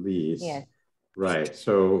controlled release. Yes. Right.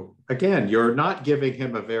 So again, you're not giving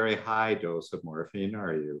him a very high dose of morphine,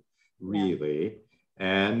 are you? Really? Yeah.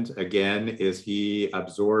 And again, is he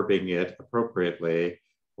absorbing it appropriately,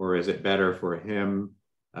 or is it better for him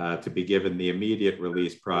to be given the immediate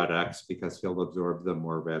release products because he'll absorb them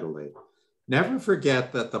more readily? Never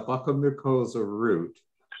forget that the buccal mucosa route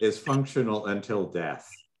is functional until death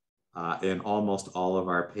in almost all of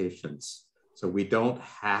our patients. So we don't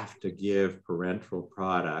have to give parenteral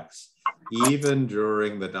products. Even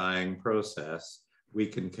during the dying process, we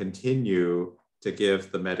can continue to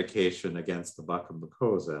give the medication against the buccal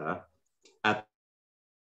mucosa.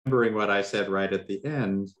 Remembering what I said right at the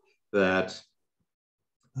end, that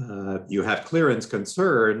you have clearance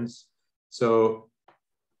concerns. So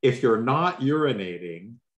if you're not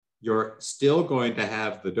urinating, you're still going to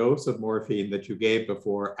have the dose of morphine that you gave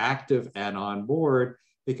before active and on board,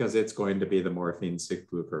 because it's going to be the morphine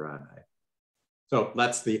cyclopyranide. So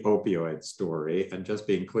that's the opioid story, and just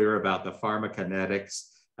being clear about the pharmacokinetics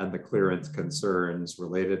and the clearance concerns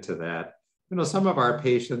related to that You know, some of our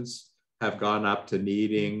patients have gone up to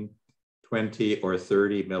needing 20 or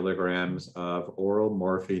 30 milligrams of oral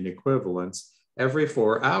morphine equivalents every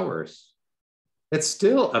 4 hours. It's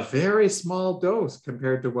still a very small dose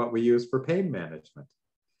compared to what we use for pain management.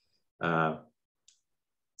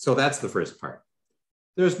 So that's the first part.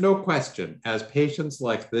 There's no question, as patients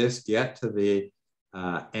like this get to the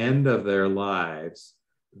end of their lives,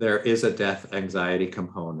 there is a death anxiety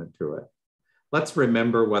component to it. Let's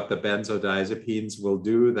remember what the benzodiazepines will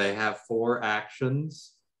do. They have 4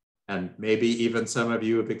 actions, and maybe even some of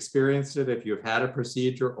you have experienced it if you've had a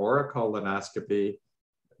procedure or a colonoscopy.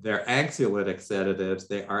 They're anxiolytic sedatives,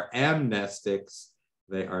 they are amnestics,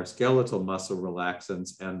 they are skeletal muscle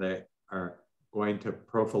relaxants, and they are going to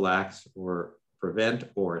prophylax or prevent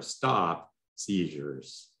or stop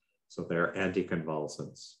seizures. So they're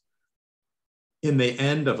anticonvulsants. In the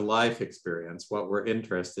end of life experience, what we're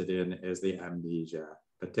interested in is the amnesia,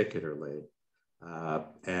 particularly.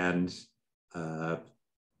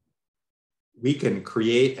 We can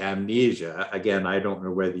create amnesia. Again, I don't know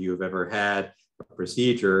whether you've ever had a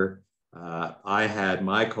procedure. I had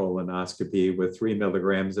my colonoscopy with 3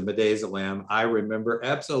 milligrams of midazolam. I remember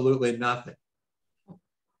absolutely nothing.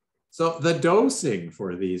 So the dosing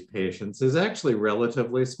for these patients is actually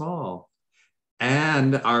relatively small.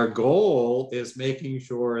 And our goal is making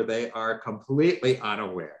sure they are completely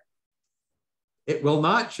unaware. It will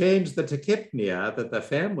not change the tachypnea that the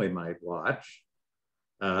family might watch.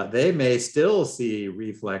 They may still see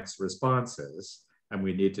reflex responses, and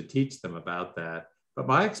we need to teach them about that. But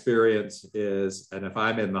my experience is, and if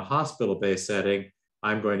I'm in the hospital-based setting,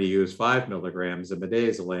 I'm going to use 5 milligrams of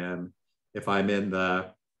midazolam. If I'm in the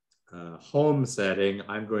home setting,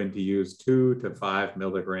 I'm going to use 2 to 5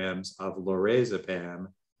 milligrams of lorazepam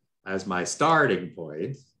as my starting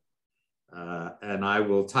point. And I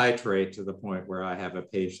will titrate to the point where I have a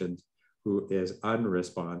patient who is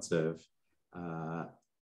unresponsive.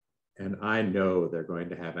 And I know they're going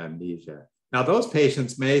to have amnesia. Now, those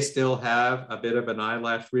patients may still have a bit of an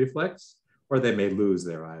eyelash reflex, or they may lose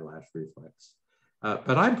their eyelash reflex.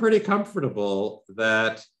 But I'm pretty comfortable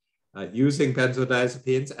that using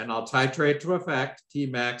benzodiazepines, and I'll titrate to effect,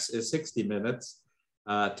 Tmax is 60 minutes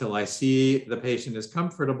till I see the patient is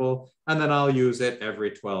comfortable, and then I'll use it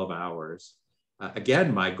every 12 hours.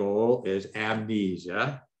 Again, my goal is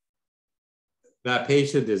amnesia. That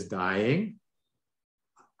patient is dying.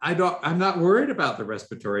 I'm not worried about the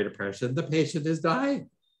respiratory depression. The patient is dying.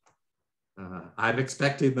 I'm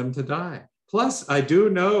expecting them to die. Plus, I do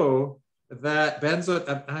know that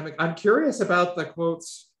I'm curious about the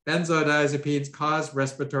quotes, benzodiazepines cause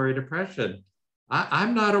respiratory depression.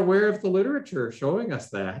 I'm not aware of the literature showing us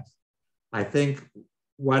that. I think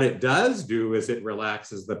what it does do is it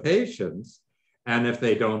relaxes the patients. And if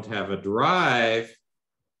they don't have a drive,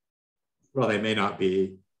 well, they may not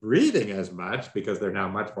be breathing as much because they're now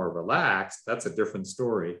much more relaxed. That's a different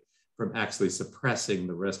story from actually suppressing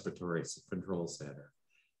the respiratory control center.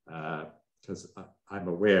 Because I'm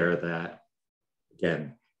aware that,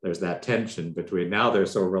 again, there's that tension between now they're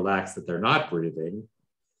so relaxed that they're not breathing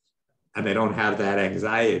and they don't have that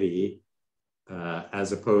anxiety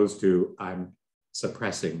as opposed to I'm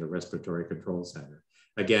suppressing the respiratory control center.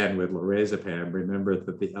 Again, with lorazepam, remember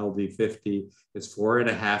that the LD50 is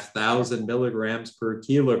 4,500 milligrams per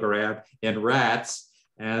kilogram in rats,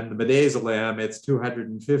 and the midazolam, it's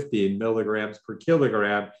 215 milligrams per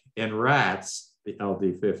kilogram in rats, the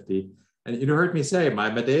LD50. And you heard me say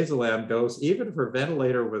my midazolam dose, even for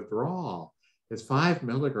ventilator withdrawal, is 5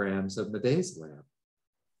 milligrams of midazolam.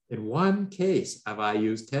 In one case have I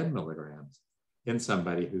used 10 milligrams in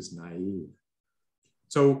somebody who's naive.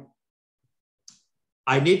 So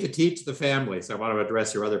I need to teach the family. So I want to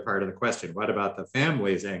address your other part of the question. What about the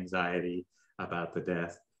family's anxiety about the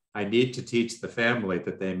death? I need to teach the family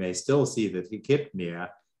that they may still see the tachypnea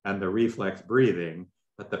and the reflex breathing,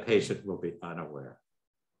 but the patient will be unaware.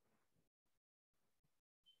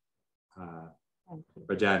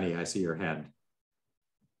 Rajani, I see your hand.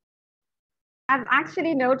 I've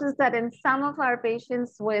actually noticed that in some of our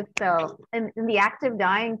patients with in the active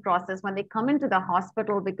dying process, when they come into the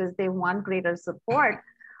hospital because they want greater support,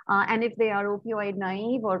 and if they are opioid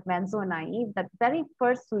naive or benzo naive, that very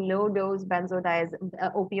first low dose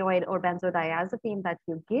opioid or benzodiazepine that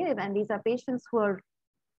you give, and these are patients who are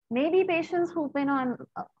maybe patients who've been on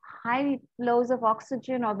high flows of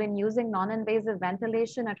oxygen or been using non-invasive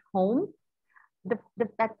ventilation at home.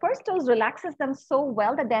 That first dose relaxes them so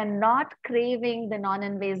well that they're not craving the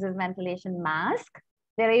non-invasive ventilation mask.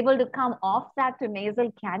 They're able to come off that to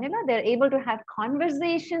nasal cannula. They're able to have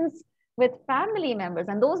conversations with family members.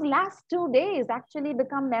 And those last 2 days actually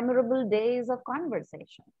become memorable days of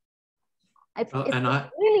conversation. It's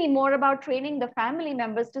really more about training the family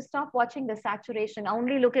members to stop watching the saturation,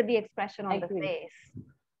 only look at the expression on the face.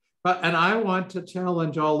 And I want to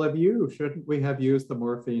challenge all of you. Shouldn't we have used the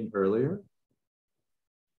morphine earlier?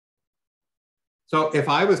 So if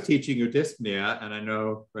I was teaching you dyspnea, and I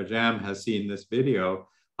know Rajam has seen this video,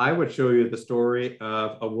 I would show you the story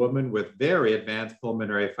of a woman with very advanced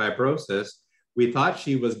pulmonary fibrosis. We thought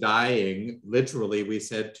she was dying. Literally, we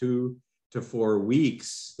said 2 to 4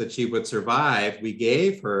 weeks that she would survive. We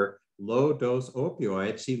gave her low dose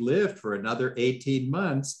opioids. She lived for another 18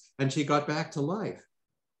 months and she got back to life.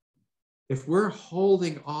 If we're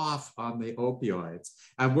holding off on the opioids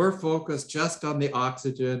and we're focused just on the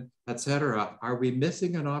oxygen, et cetera, are we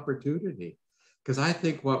missing an opportunity? Because I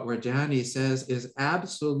think what Rajani says is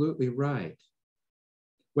absolutely right.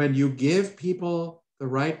 When you give people the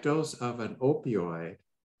right dose of an opioid,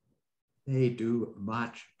 they do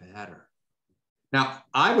much better. Now,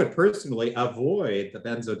 I would personally avoid the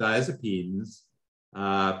benzodiazepines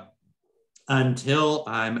until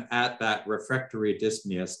I'm at that refractory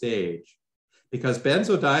dyspnea stage, because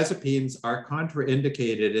benzodiazepines are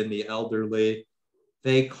contraindicated in the elderly.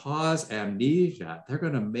 They cause amnesia. They're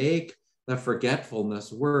going to make the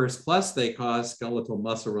forgetfulness worse. Plus, they cause skeletal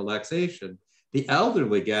muscle relaxation. The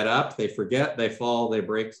elderly get up, they forget, they fall, they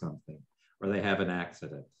break something, or they have an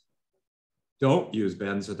accident. Don't use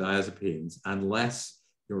benzodiazepines unless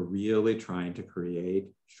you're really trying to create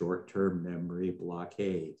short-term memory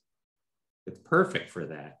blockade. It's perfect for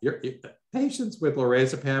that. Patients with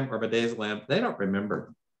lorazepam or midazolam, they don't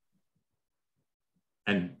remember.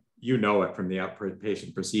 And you know it from the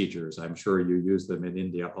outpatient procedures. I'm sure you use them in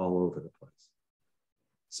India all over the place.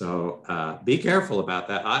 So be careful about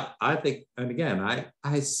that. I think, and again,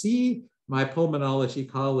 I see my pulmonology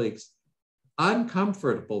colleagues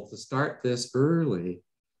uncomfortable to start this early.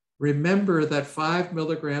 Remember that 5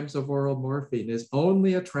 milligrams of oral morphine is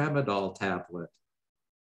only a tramadol tablet.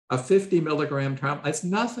 A 50 milligram tramadol, it's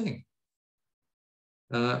nothing.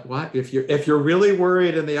 If you're really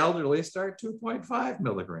worried in the elderly, start 2.5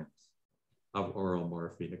 milligrams of oral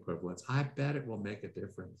morphine equivalents. I bet it will make a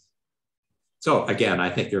difference. So again,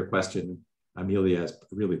 I think your question, Amelia, is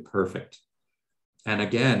really perfect. And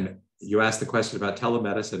again, you asked the question about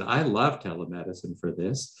telemedicine. I love telemedicine for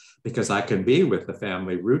this because I can be with the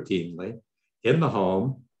family routinely in the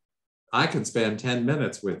home. I can spend 10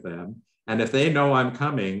 minutes with them. And if they know I'm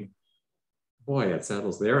coming, boy, it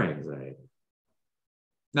settles their anxiety.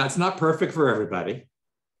 Now, it's not perfect for everybody.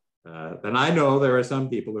 And I know there are some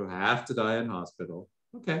people who have to die in hospital.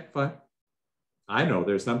 Okay, fine. I know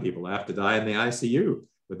there's some people who have to die in the ICU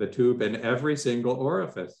with a tube in every single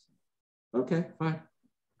orifice. Okay, fine.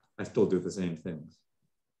 I still do the same things.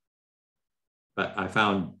 But I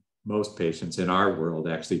found most patients in our world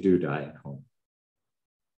actually do die at home.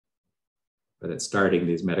 But it's starting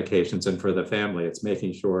these medications, and for the family, it's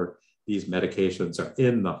making sure these medications are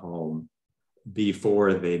in the home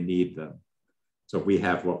before they need them. So we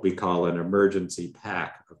have what we call an emergency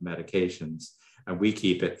pack of medications, and we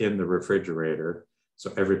keep it in the refrigerator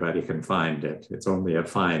so everybody can find it. It's only a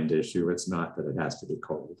find issue. It's not that it has to be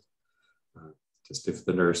cold. Just if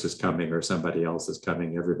the nurse is coming or somebody else is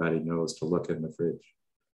coming, everybody knows to look in the fridge.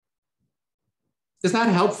 Is that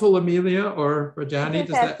helpful, Amelia or Rajani?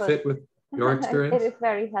 Does that fit with your experience? It is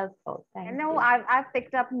very helpful. Thank you. I've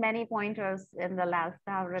picked up many pointers in the last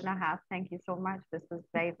hour and a half. Thank you so much. This was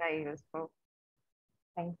very, very useful.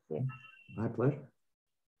 Thank you. My pleasure.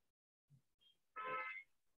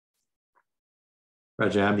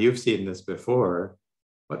 Rajam, you've seen this before.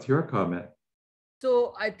 What's your comment?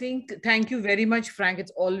 So I think, thank you very much, Frank.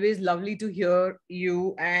 It's always lovely to hear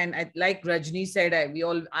you. And like Rajni said,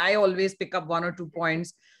 I always pick up 1 or 2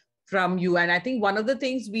 points from you. And I think one of the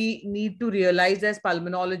things we need to realize as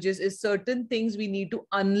pulmonologists is certain things we need to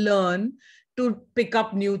unlearn to pick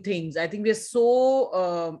up new things. I think we're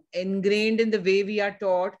so ingrained in the way we are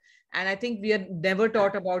taught. And I think we are never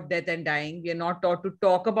taught about death and dying. We are not taught to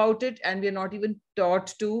talk about it. And we are not even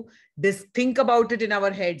taught to think about it in our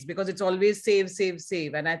heads, because it's always save, save,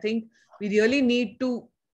 save. And I think we really need to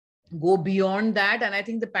go beyond that. And I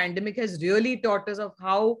think the pandemic has really taught us of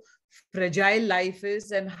how fragile life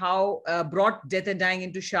is and how brought death and dying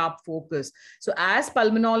into sharp focus. So as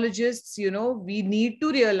pulmonologists, we need to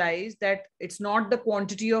realize that it's not the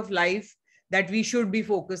quantity of life that we should be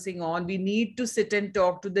focusing on. We need to sit and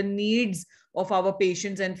talk to the needs of our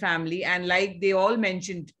patients and family. And like they all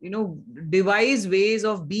mentioned, devise ways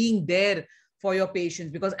of being there for your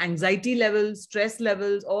patients, because anxiety levels, stress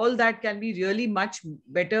levels, all that can be really much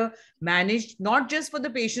better managed, not just for the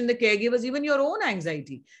patient, the caregivers, even your own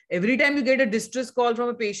anxiety. Every time you get a distress call from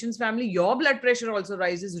a patient's family, your blood pressure also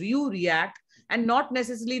rises, you react, and not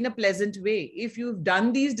necessarily in a pleasant way. If you've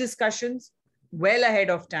done these discussions well ahead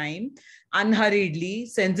of time, unhurriedly,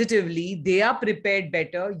 sensitively, they are prepared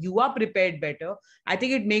better, you are prepared better. I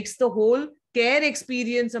think it makes the whole care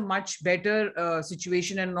experience a much better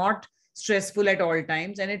situation and not stressful at all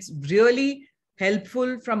times. And it's really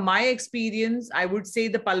helpful from my experience. I would say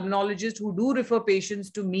the pulmonologists who do refer patients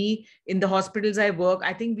to me in the hospitals I work,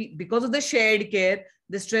 I think because of the shared care,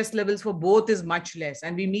 the stress levels for both is much less.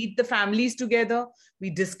 And we meet the families together, we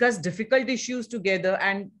discuss difficult issues together,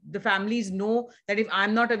 and the families know that if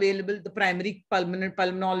I'm not available, the primary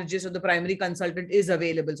pulmonologist or the primary consultant is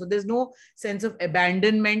available. So there's no sense of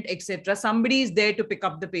abandonment, etc. Somebody is there to pick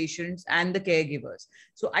up the patients and the caregivers.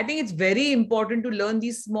 So I think it's very important to learn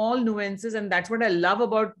these small nuances, and that's what I love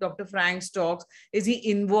about Dr. Frank's talks, is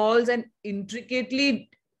he involves and intricately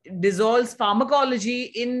dissolves pharmacology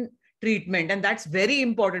in treatment. And that's very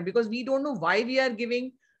important, because we don't know why we are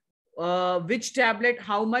giving which tablet,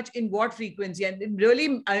 how much, in what frequency. And it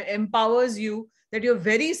really empowers you that you're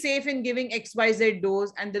very safe in giving XYZ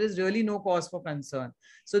dose and there is really no cause for concern.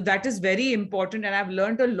 So that is very important. And I've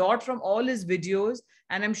learned a lot from all his videos.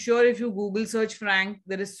 And I'm sure if you Google search Frank,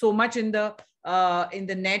 there is so much in the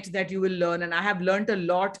net that you will learn. And I have learned a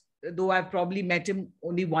lot, though I've probably met him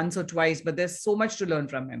only once or twice, but there's so much to learn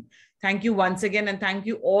from him. Thank you once again. And thank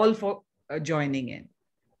you all for joining in.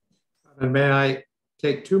 And may I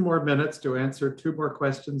take 2 more minutes to answer 2 more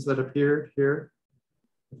questions that appeared here,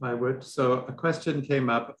 if I would. So a question came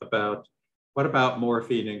up about, what about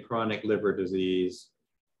morphine in chronic liver disease?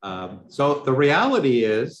 So the reality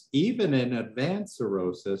is, even in advanced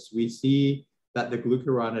cirrhosis, we see that the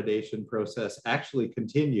glucuronidation process actually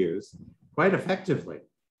continues quite effectively.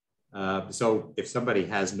 So if somebody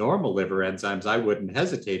has normal liver enzymes, I wouldn't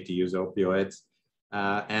hesitate to use opioids.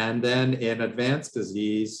 And then in advanced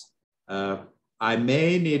disease, I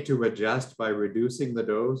may need to adjust by reducing the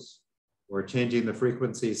dose or changing the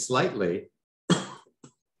frequency slightly.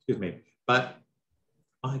 Excuse me. But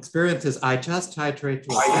my experience is I just titrate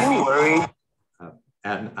to Are you worried?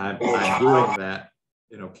 And I'm doing that,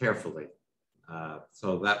 carefully.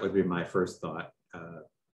 So that would be my first thought.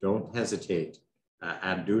 Don't hesitate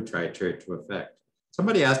and do titrate to effect.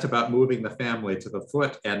 Somebody asked about moving the family to the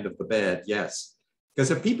foot end of the bed. Yes, because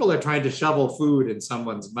if people are trying to shovel food in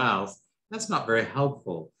someone's mouth, that's not very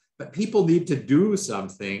helpful. But people need to do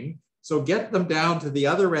something. So get them down to the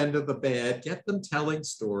other end of the bed, get them telling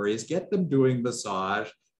stories, get them doing massage,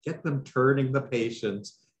 get them turning the patient,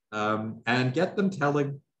 and get them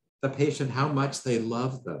telling the patient how much they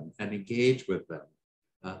love them and engage with them.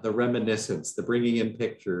 The reminiscence, the bringing in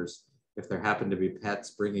pictures, if there happen to be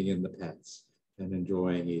pets, bringing in the pets and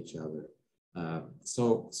enjoying each other.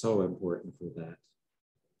 So important for that.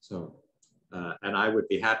 So, and I would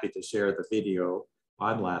be happy to share the video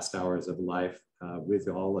on Last Hours of Life with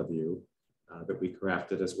all of you that we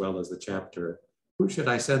crafted, as well as the chapter. Who should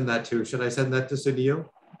I send that to? Should I send that to Sunil?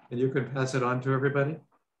 And you can pass it on to everybody?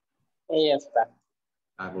 Yes, sir.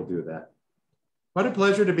 I will do that. What a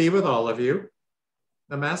pleasure to be with all of you.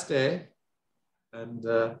 Namaste. And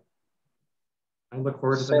I look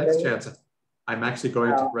forward to the next chance. I'm actually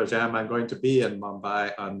going to Rajam. I'm going to be in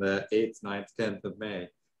Mumbai on the 8th, 9th, 10th of May.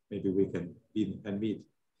 Maybe we can meet.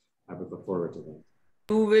 I would look forward to that.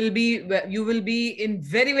 You will be in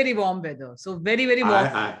very, very warm weather. So very, very warm.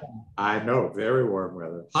 I know, very warm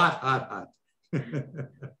weather. Hot, hot, hot.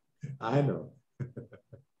 I know.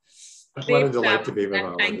 What a delight to be with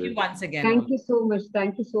all of you. Thank you once again. Thank you so much.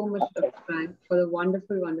 Thank you so much, Dr. Frank, for the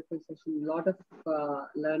wonderful, wonderful session. A lot of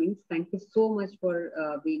learnings. Thank you so much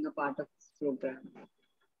for being a part of this program.